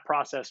think that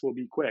process will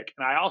be quick.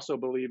 And I also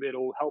believe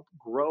it'll help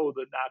grow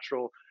the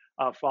natural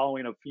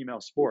following of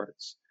female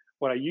sports.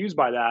 What I use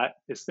by that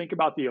is think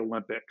about the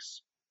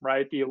Olympics,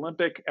 right? The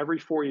Olympic every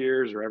 4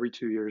 years or every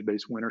 2 years,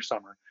 based winter,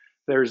 summer,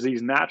 there's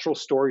these natural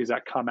stories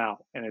that come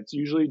out, and it's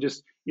usually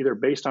just either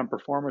based on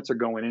performance or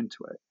going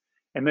into it.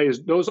 And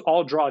those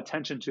all draw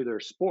attention to their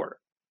sport,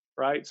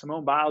 right?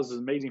 Simone Biles is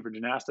amazing for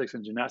gymnastics,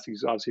 and gymnastics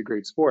is obviously a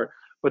great sport,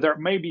 but there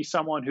may be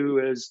someone who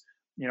is,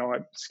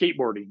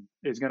 skateboarding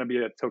is going to be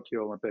at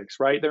Tokyo Olympics,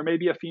 right? There may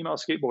be a female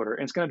skateboarder,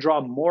 and it's going to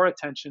draw more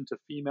attention to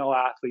female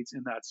athletes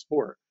in that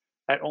sport.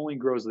 That only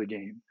grows the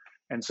game.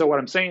 And so what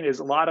I'm saying is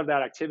a lot of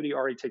that activity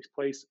already takes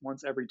place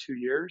once every 2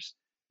 years.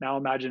 Now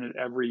imagine it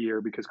every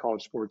year, because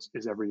college sports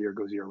is every year,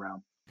 goes year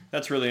round.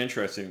 That's really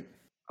interesting.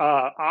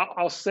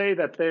 I'll say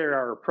that they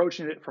are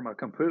approaching it from a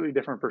completely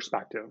different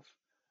perspective.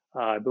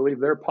 I believe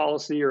their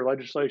policy or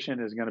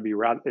legislation is going to be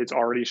it's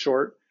already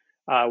short,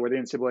 where the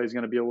NCAA is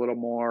going to be a little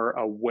more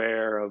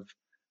aware of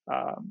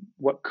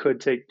what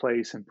could take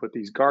place and put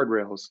these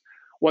guardrails.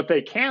 What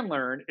they can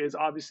learn is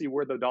obviously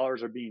where the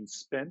dollars are being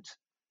spent,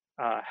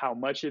 how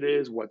much it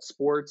is, what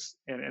sports,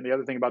 and the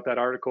other thing about that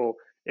article,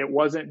 it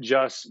wasn't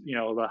just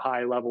the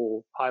high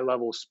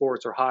level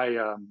sports or high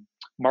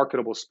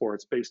marketable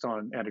sports based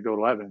on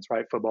anecdotal evidence,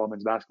 right? Football,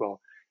 men's basketball.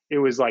 It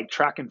was like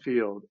track and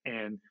field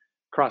and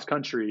cross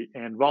country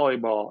and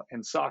volleyball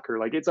and soccer.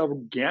 Like, it's a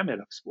gamut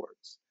of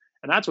sports.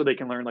 And that's what they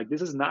can learn. Like,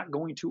 this is not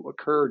going to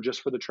occur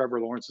just for the Trevor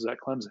Lawrences at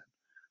Clemson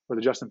or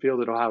the Justin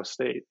Fields at Ohio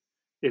State.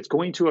 It's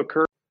going to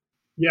occur.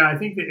 Yeah, I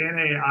think the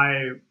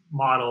NAIA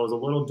model is a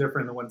little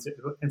different than what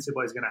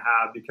NCAA is going to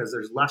have, because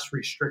there's less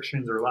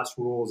restrictions or less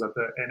rules at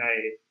the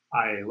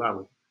NAIA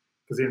level,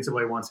 because the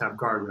NCAA wants to have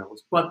guardrails.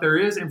 But there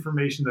is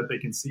information that they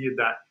can see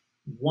that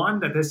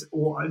this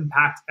will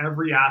impact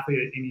every athlete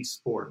at any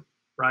sport,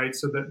 right?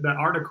 So that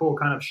article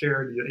kind of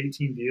shared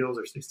 18 deals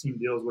or 16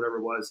 deals, whatever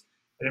it was.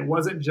 And it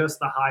wasn't just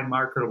the high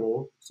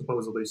marketable,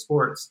 supposedly,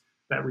 sports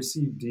that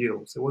received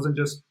deals. It wasn't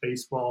just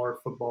baseball or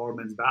football or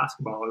men's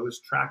basketball. It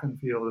was track and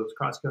field, it was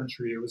cross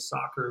country, it was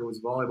soccer, it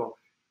was volleyball.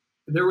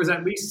 There was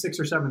at least 6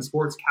 or 7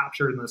 sports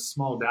captured in this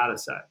small data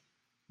set.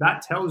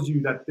 That tells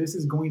you that this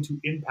is going to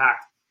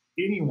impact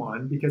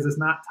anyone, because it's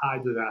not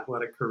tied to the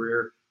athletic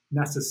career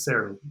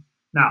necessarily.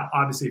 Now,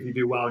 obviously, if you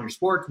do well in your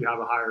sport, you have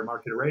a higher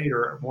market rate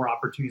or more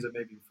opportunities that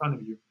may be in front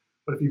of you.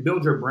 But if you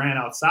build your brand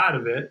outside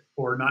of it,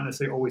 or not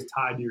necessarily always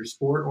tied to your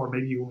sport, or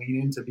maybe you lean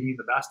into being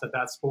the best at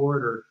that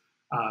sport, or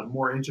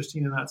more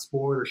interesting in that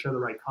sport, or show the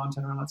right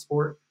content around that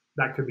sport,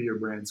 that could be your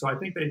brand. So I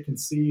think they can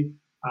see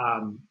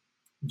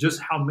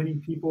just how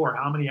many people or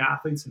how many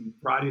athletes in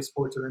a variety of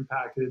sports are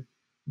impacted.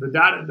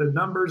 The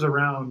numbers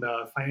around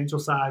financial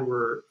side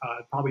were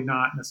probably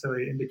not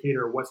necessarily an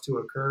indicator of what's to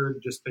occur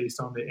just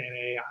based on the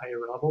NAIA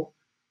level.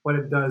 but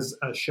it does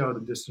show the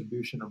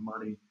distribution of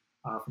money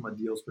from a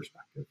deals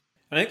perspective.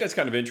 I think that's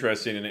kind of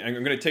interesting, and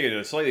I'm going to take it in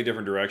a slightly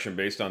different direction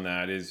based on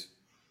that.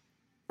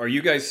 Are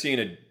you guys taking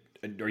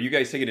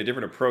a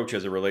different approach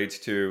as it relates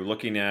to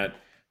looking at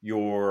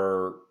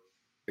your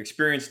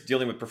experience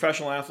dealing with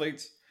professional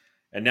athletes,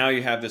 and now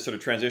you have this sort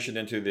of transition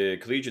into the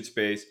collegiate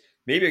space?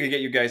 Maybe I could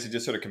get you guys to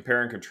just sort of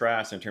compare and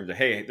contrast in terms of,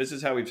 hey, this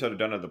is how we've sort of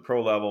done it at the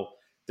pro level.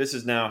 This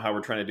is now how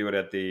we're trying to do it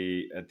at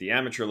the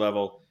amateur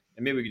level,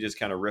 and maybe we could just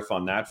kind of riff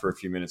on that for a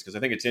few minutes, because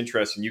I think it's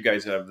interesting. You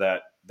guys have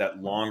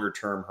that longer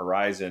term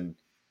horizon,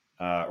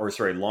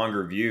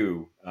 longer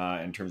view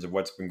in terms of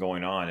what's been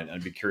going on, and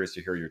I'd be curious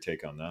to hear your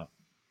take on that.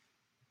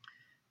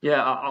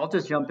 Yeah, I'll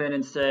just jump in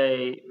and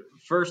say,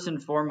 first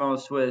and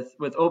foremost, with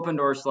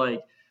Opendorse,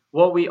 like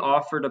what we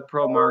offer to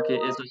pro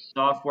market is a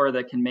software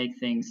that can make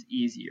things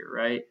easier,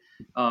 right?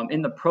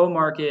 In the pro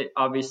market,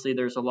 obviously,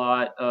 there's a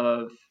lot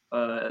of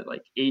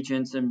like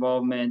agents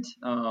involvement,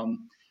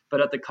 but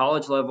at the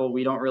college level,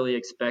 we don't really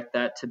expect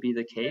that to be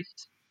the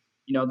case.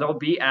 There'll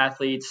be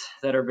athletes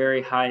that are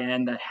very high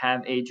end that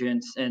have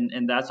agents,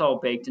 and that's all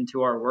baked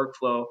into our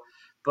workflow.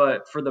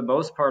 But for the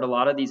most part, a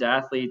lot of these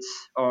athletes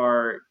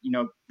are,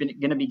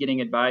 going to be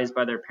getting advised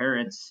by their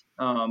parents,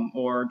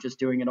 or just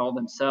doing it all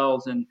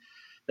themselves. And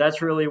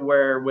that's really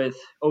where, with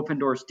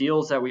Opendorse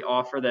deals that we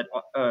offer that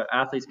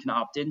athletes can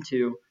opt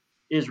into,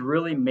 is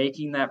really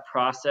making that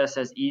process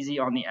as easy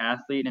on the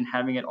athlete and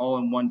having it all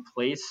in one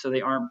place, so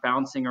they aren't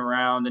bouncing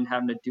around and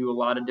having to do a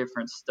lot of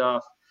different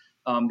stuff,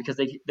 because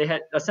they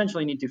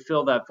essentially need to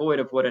fill that void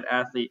of what an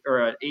athlete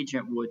or an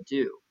agent would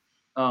do.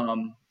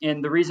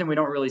 And the reason we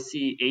don't really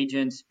see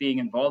agents being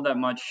involved that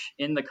much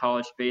in the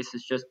college space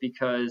is just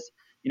because,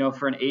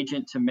 for an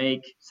agent to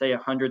make, say,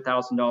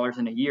 $100,000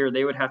 in a year,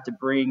 they would have to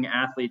bring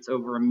athletes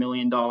over $1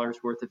 million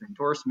worth of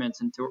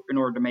endorsements in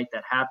order to make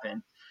that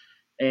happen.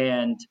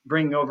 And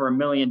bringing over $1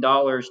 million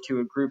to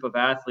a group of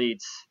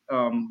athletes,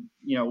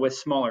 with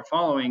smaller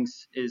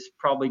followings is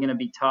probably going to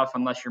be tough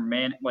unless you're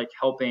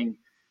helping,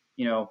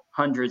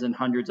 hundreds and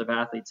hundreds of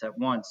athletes at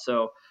once.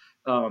 So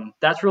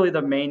that's really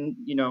the main,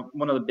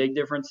 one of the big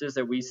differences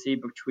that we see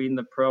between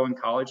the pro and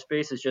college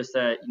space is just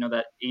that,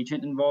 that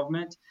agent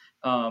involvement.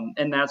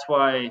 And that's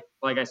why,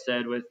 like I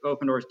said, with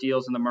Opendorse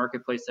deals in the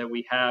marketplace that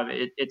we have,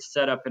 it's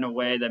set up in a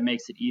way that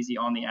makes it easy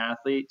on the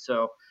athlete.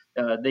 So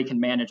they can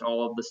manage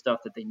all of the stuff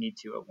that they need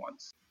to at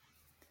once.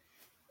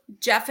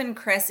 Jeff and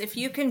Chris, if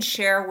you can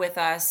share with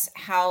us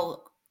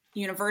how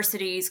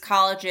universities,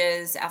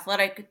 colleges,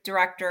 athletic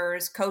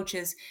directors,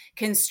 coaches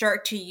can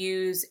start to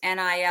use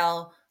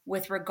NIL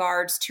with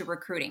regards to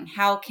recruiting.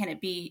 How can it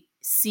be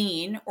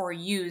seen or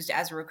used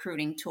as a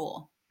recruiting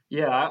tool?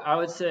 Yeah, I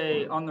would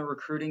say on the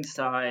recruiting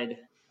side,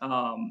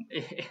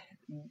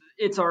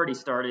 it's already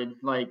started.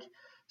 Like,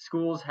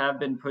 schools have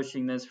been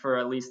pushing this for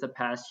at least the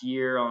past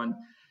year on,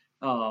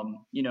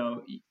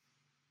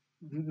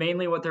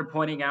 mainly what they're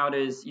pointing out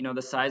is,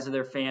 the size of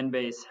their fan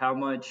base, how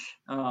much,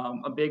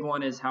 a big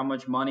one is how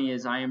much money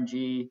is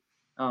IMG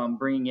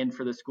bringing in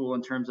for the school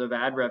in terms of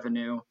ad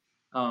revenue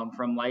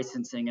from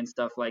licensing and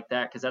stuff like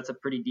that, because that's a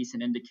pretty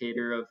decent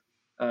indicator of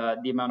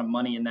the amount of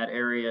money in that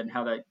area and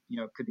how that,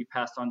 could be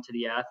passed on to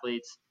the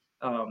athletes,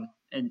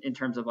 and in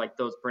terms of like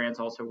those brands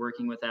also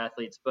working with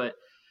athletes. But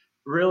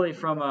really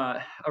from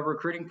a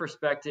recruiting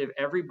perspective,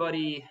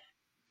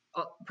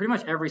 pretty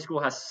much every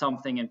school has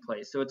something in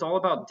place. So it's all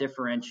about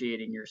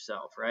differentiating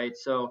yourself, right?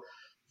 So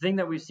the thing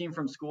that we've seen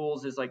from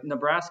schools is like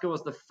Nebraska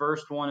was the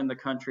first one in the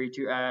country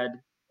to add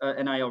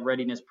an NIL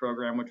readiness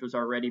program, which was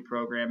our Ready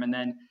program. And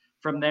then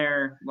from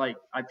there, like,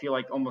 I feel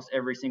like almost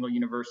every single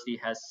university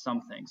has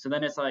something. So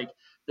then it's like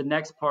the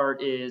next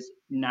part is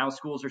now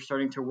schools are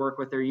starting to work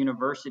with their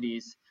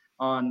universities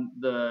on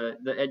the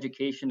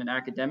education and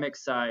academic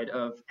side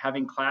of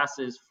having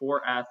classes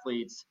for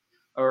athletes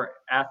or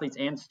athletes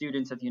and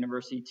students at the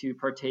university to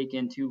partake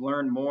in, to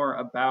learn more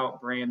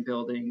about brand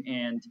building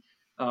and,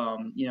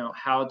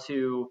 how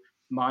to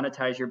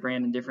monetize your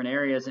brand in different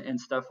areas and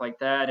stuff like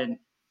that. And,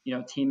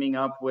 teaming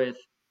up with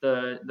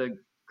the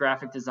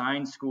graphic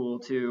design school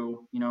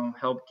to,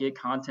 help get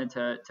content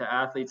to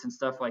athletes and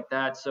stuff like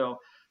that. So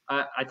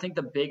I think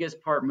the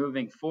biggest part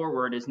moving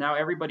forward is now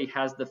everybody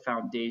has the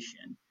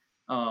foundation,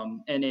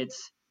 and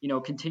it's,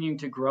 continuing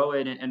to grow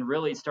it and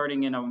really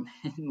starting in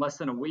less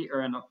than a week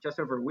or in just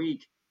over a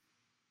week,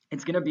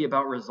 it's going to be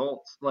about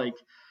results. Like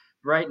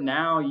right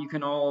now, you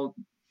can all,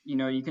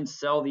 you can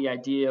sell the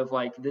idea of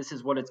like, this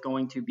is what it's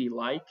going to be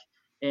like.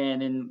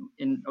 And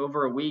in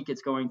over a week,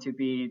 it's going to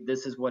be,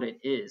 this is what it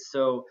is.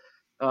 So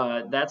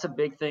that's a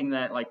big thing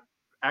that like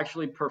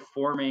actually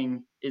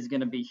performing is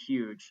going to be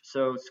huge.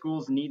 So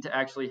schools need to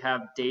actually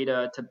have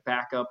data to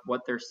back up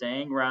what they're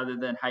saying rather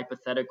than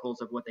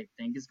hypotheticals of what they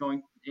think is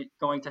going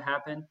to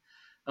happen.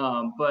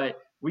 But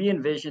we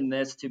envision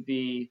this to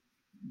be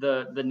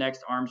the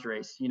next arms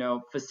race.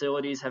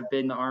 Facilities have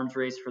been the arms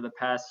race for the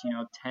past,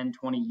 10,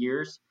 20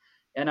 years.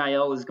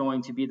 NIL is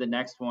going to be the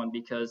next one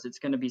because it's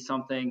going to be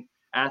something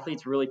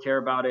athletes really care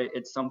about it.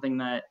 It's something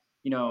that,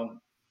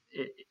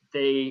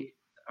 they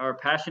are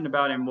passionate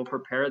about and will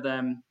prepare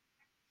them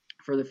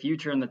for the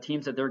future, and the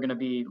teams that they're going to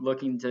be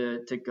looking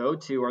to go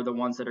to are the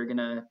ones that are going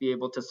to be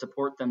able to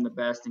support them the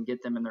best and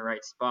get them in the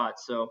right spot.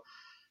 So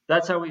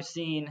that's how we've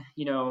seen,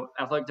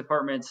 athletic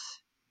departments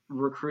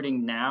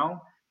recruiting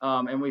now.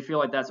 And we feel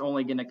like that's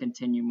only going to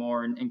continue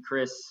more. And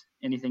Chris,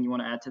 anything you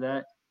want to add to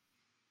that?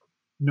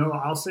 No,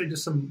 I'll say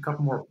just a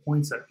couple more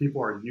points that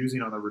people are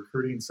using on the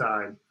recruiting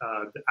side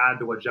to add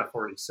to what Jeff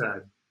already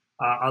said.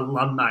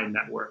 Alumni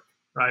network,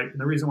 right? And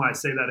the reason why I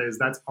say that is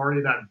that's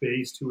already that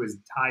base who is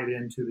tied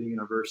into the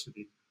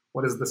university.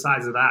 What is the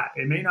size of that?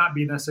 It may not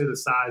be necessarily the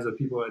size of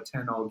people that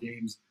attend all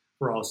games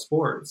for all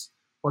sports,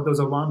 but those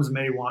alums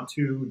may want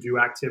to do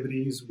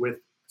activities with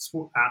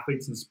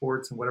athletes in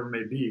sports and whatever it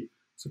may be,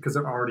 so because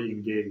they're already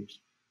engaged.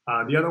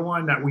 The other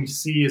one that we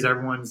see is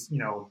everyone's,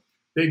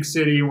 big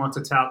city wants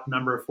to tout the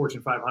number of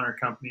Fortune 500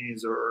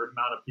 companies or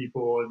amount of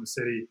people in the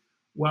city.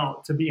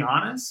 Well, to be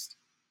honest,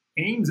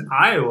 Ames,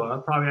 Iowa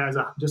probably has,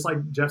 just like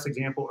Jeff's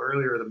example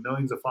earlier, the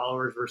millions of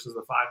followers versus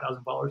the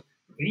 5,000 followers.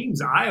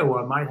 Ames,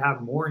 Iowa might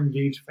have more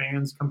engaged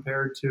fans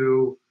compared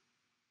to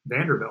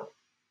Vanderbilt.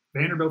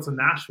 Vanderbilt's in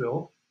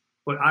Nashville,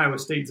 but Iowa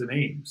State's in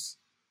Ames.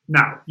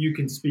 Now, you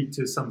can speak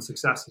to some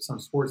success of some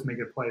sports make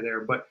a play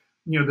there, but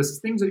the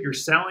things that you're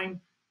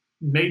selling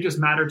may just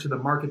matter to the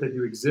market that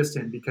you exist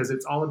in, because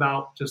it's all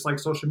about, just like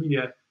social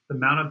media, the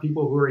amount of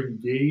people who are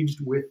engaged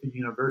with the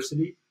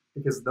university,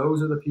 because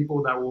those are the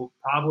people that will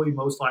probably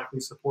most likely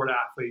support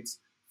athletes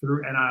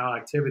through NIL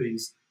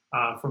activities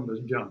from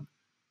the jump.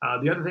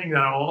 The other thing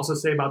that I'll also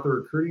say about the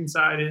recruiting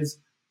side is,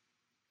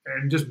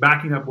 and just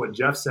backing up what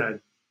Jeff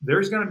said,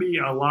 there's going to be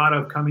a lot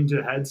of coming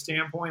to head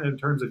standpoint in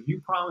terms of,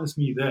 you promised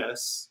me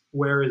this,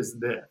 where is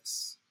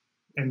this?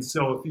 And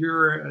so if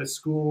you're a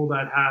school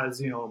that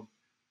has,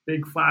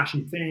 big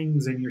flashy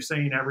things and you're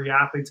saying every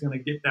athlete's going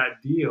to get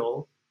that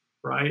deal,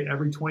 right?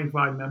 Every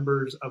 25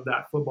 members of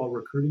that football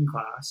recruiting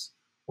class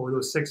or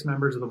those 6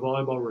 members of the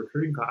volleyball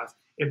recruiting class,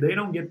 if they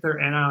don't get their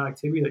NIL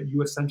activity that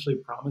you essentially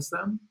promised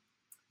them,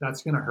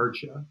 that's going to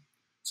hurt you.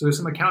 So there's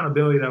some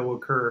accountability that will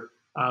occur.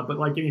 But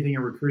like anything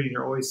in recruiting,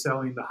 you're always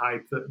selling the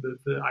hype,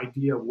 the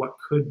idea of what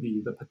could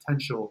be, the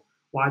potential,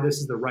 why this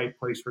is the right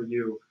place for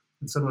you.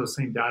 And some of those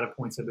same data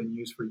points have been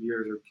used for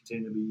years or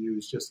continue to be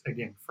used, just,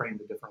 again,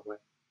 framed a different way.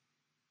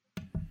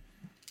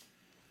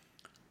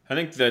 I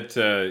think that,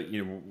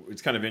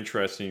 it's kind of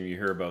interesting you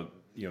hear about,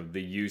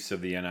 the use of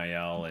the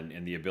NIL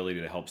and the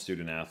ability to help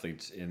student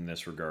athletes in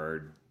this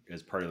regard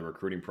as part of the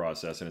recruiting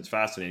process. And it's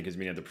fascinating because,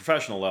 at the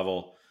professional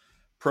level,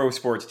 pro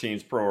sports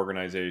teams, pro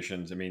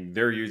organizations,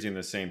 they're using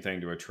the same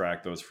thing to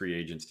attract those free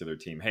agents to their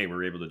team. Hey,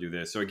 we're able to do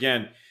this. So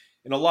again,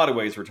 in a lot of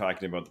ways, we're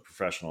talking about the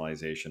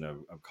professionalization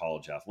of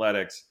college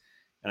athletics.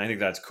 And I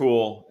think that's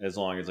cool, as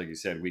long as, like you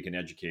said, we can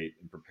educate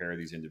and prepare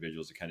these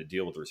individuals to kind of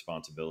deal with the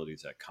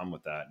responsibilities that come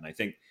with that. And I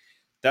think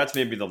that's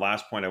maybe the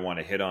last point I want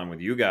to hit on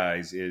with you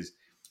guys is,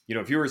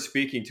 if you were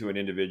speaking to an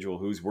individual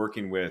who's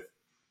working with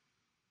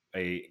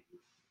a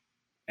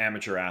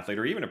amateur athlete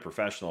or even a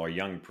professional or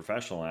young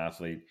professional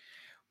athlete,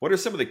 what are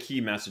some of the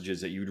key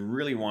messages that you'd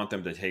really want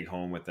them to take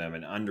home with them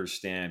and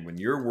understand when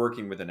you're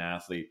working with an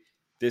athlete?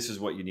 This is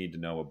what you need to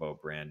know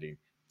about branding.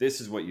 This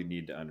is what you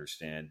need to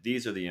understand.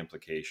 These are the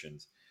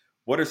implications.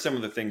 What are some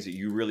of the things that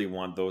you really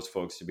want those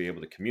folks to be able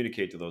to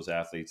communicate to those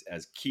athletes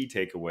as key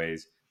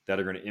takeaways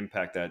that are going to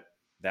impact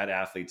that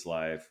athlete's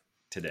life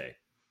today?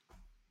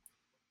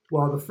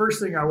 Well, the first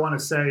thing I want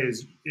to say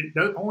is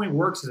it only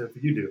works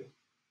if you do.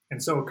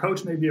 And so a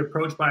coach may be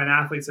approached by an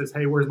athlete, says,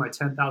 hey, where's my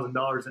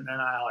 $10,000 in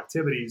NIL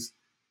activities?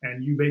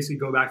 And you basically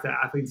go back to the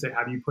athlete and say,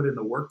 have you put in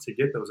the work to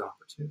get those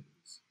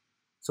opportunities?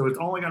 So it's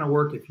only going to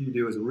work if you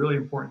do is a really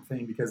important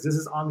thing, because this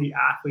is on the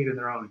athlete and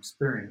their own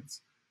experience.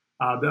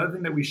 The other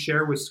thing that we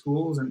share with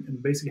schools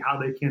and basically how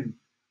they can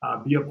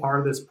be a part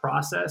of this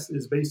process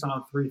is based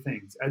on 3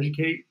 things: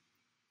 educate,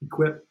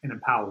 equip, and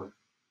empower.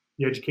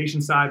 The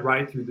education side,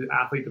 right, through the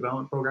athlete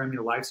development programming,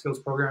 the life skills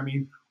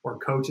programming, or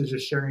coaches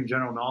just sharing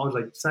general knowledge,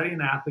 like setting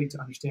an athlete to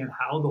understand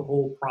how the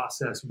whole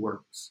process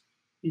works.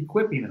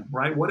 Equipping them,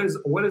 right? What is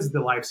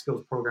the life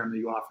skills program that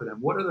you offer them?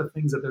 What are the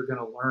things that they're going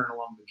to learn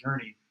along the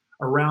journey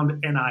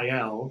around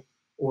NIL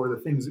or the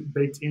things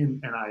baked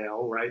in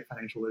NIL, right?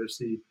 Financial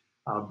literacy,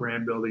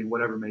 brand building,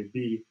 whatever it may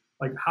be.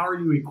 Like, how are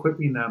you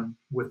equipping them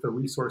with the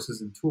resources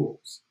and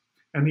tools?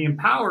 And the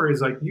empower is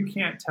like, you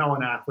can't tell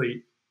an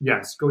athlete,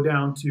 yes, go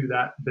down to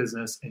that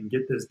business and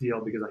get this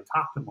deal because I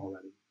talked to them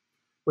already.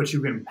 But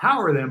you can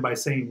empower them by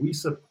saying, we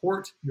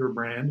support your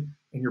brand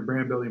and your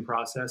brand building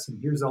process, and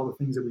here's all the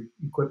things that we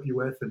equip you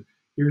with, and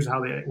here's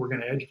how we're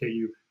going to educate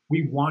you.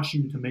 We want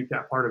you to make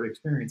that part of the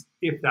experience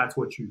if that's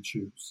what you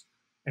choose.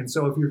 And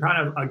so if you're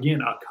kind of,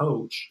 again, a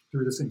coach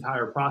through this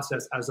entire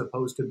process as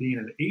opposed to being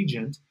an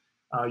agent,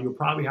 you'll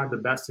probably have the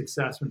best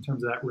success in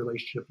terms of that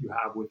relationship you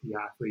have with the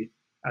athlete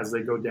as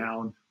they go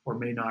down or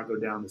may not go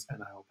down this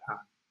NIL path.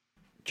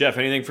 Jeff,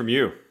 anything from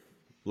you?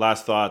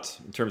 Last thoughts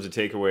in terms of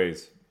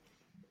takeaways?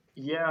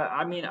 Yeah,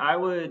 I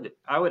would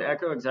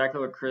echo exactly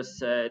what Chris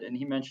said, and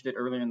he mentioned it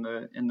earlier in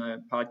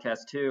the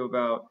podcast too,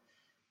 about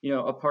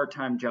a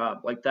part-time job.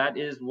 Like that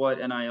is what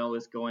NIL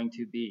is going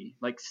to be,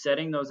 like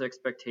setting those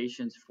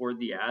expectations for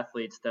the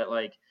athletes that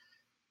like,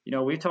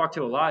 we've talked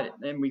to a lot,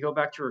 and we go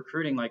back to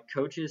recruiting, like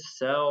coaches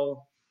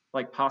sell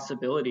like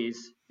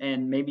possibilities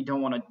and maybe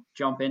don't want to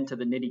jump into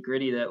the nitty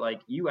gritty that like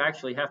you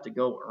actually have to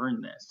go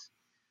earn this.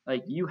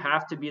 Like you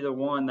have to be the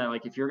one that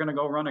like, if you're going to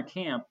go run a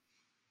camp,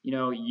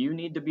 you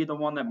need to be the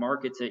one that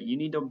markets it. You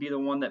need to be the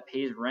one that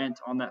pays rent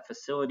on that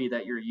facility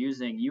that you're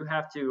using. You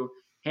have to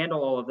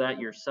handle all of that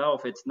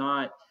yourself. It's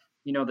not,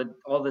 that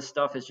all this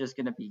stuff is just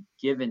going to be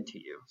given to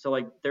you. So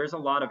like there's a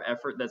lot of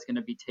effort that's going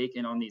to be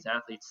taken on these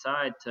athletes'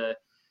 side to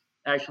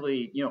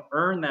actually,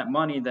 earn that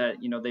money that,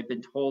 they've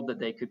been told that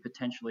they could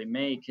potentially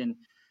make. And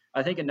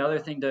I think another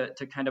thing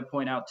to kind of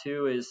point out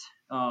too is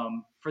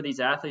for these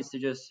athletes to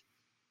just,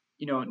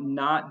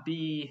 not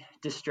be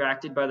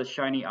distracted by the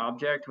shiny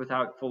object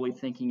without fully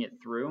thinking it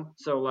through.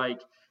 So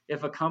like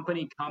if a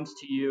company comes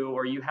to you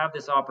or you have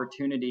this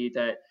opportunity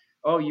that,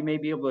 oh, you may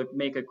be able to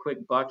make a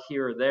quick buck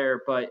here or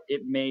there, but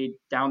it may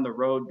down the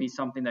road be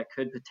something that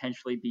could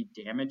potentially be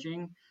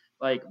damaging,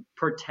 like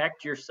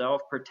protect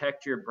yourself,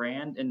 protect your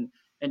brand,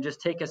 and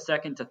just take a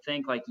second to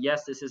think like,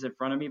 yes, this is in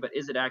front of me, but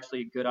is it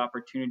actually a good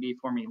opportunity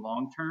for me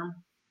long term?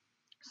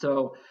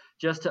 So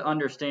just to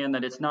understand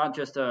that it's not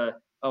just a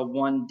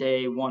 1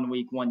 day, 1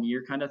 week, 1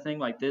 year kind of thing.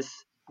 Like this,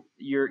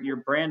 your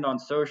brand on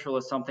social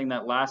is something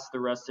that lasts the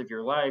rest of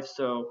your life.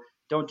 So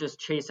don't just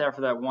chase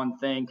after that one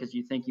thing because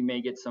you think you may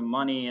get some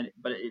money,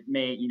 but it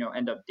may,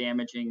 end up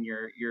damaging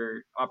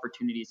your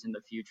opportunities in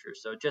the future.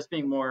 So just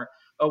being more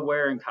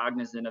aware and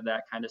cognizant of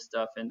that kind of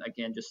stuff. And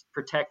again, just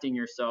protecting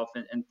yourself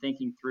and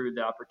thinking through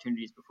the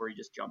opportunities before you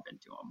just jump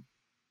into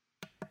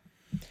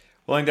them.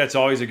 Well, I think that's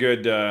always a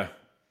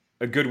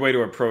good way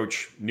to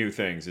approach new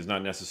things, is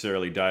not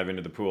necessarily dive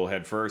into the pool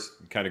head first,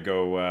 kind of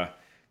go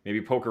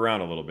maybe poke around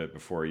a little bit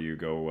before you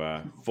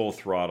go full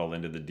throttle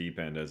into the deep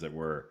end, as it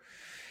were.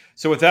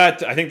 So with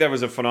that, I think that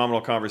was a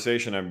phenomenal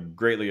conversation. I'm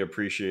greatly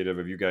appreciative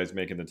of you guys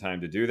making the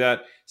time to do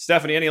that.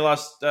 Stephanie, any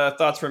last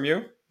thoughts from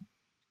you?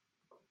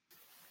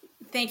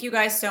 Thank you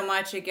guys so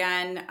much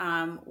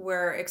again.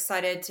 We're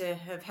excited to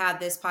have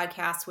had this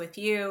podcast with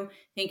you.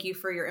 Thank you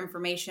for your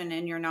information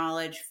and your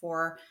knowledge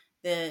for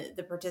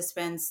the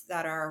participants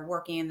that are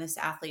working in this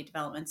athlete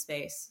development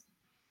space.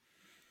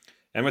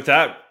 And with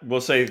that,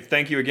 we'll say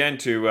thank you again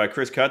to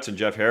Chris Kutz and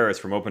Jeff Harris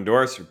from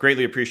Opendorse.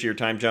 Greatly appreciate your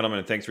time, gentlemen,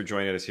 and thanks for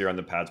joining us here on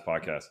the PADS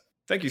podcast.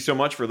 Thank you so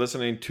much for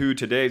listening to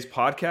today's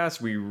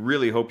podcast. We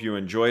really hope you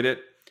enjoyed it.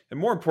 And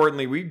more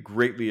importantly, we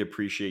greatly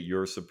appreciate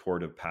your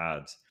support of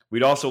PADS.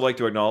 We'd also like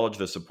to acknowledge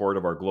the support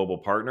of our global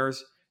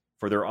partners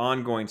for their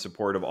ongoing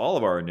support of all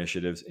of our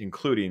initiatives,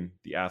 including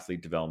the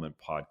Athlete Development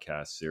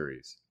Podcast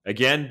series.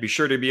 Again, be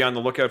sure to be on the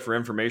lookout for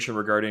information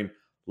regarding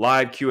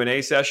live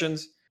Q&A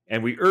sessions,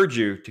 and we urge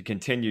you to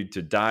continue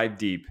to dive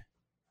deep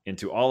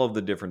into all of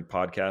the different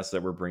podcasts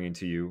that we're bringing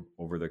to you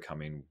over the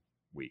coming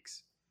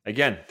weeks.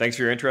 Again, thanks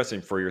for your interest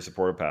and for your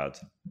support of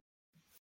PADS.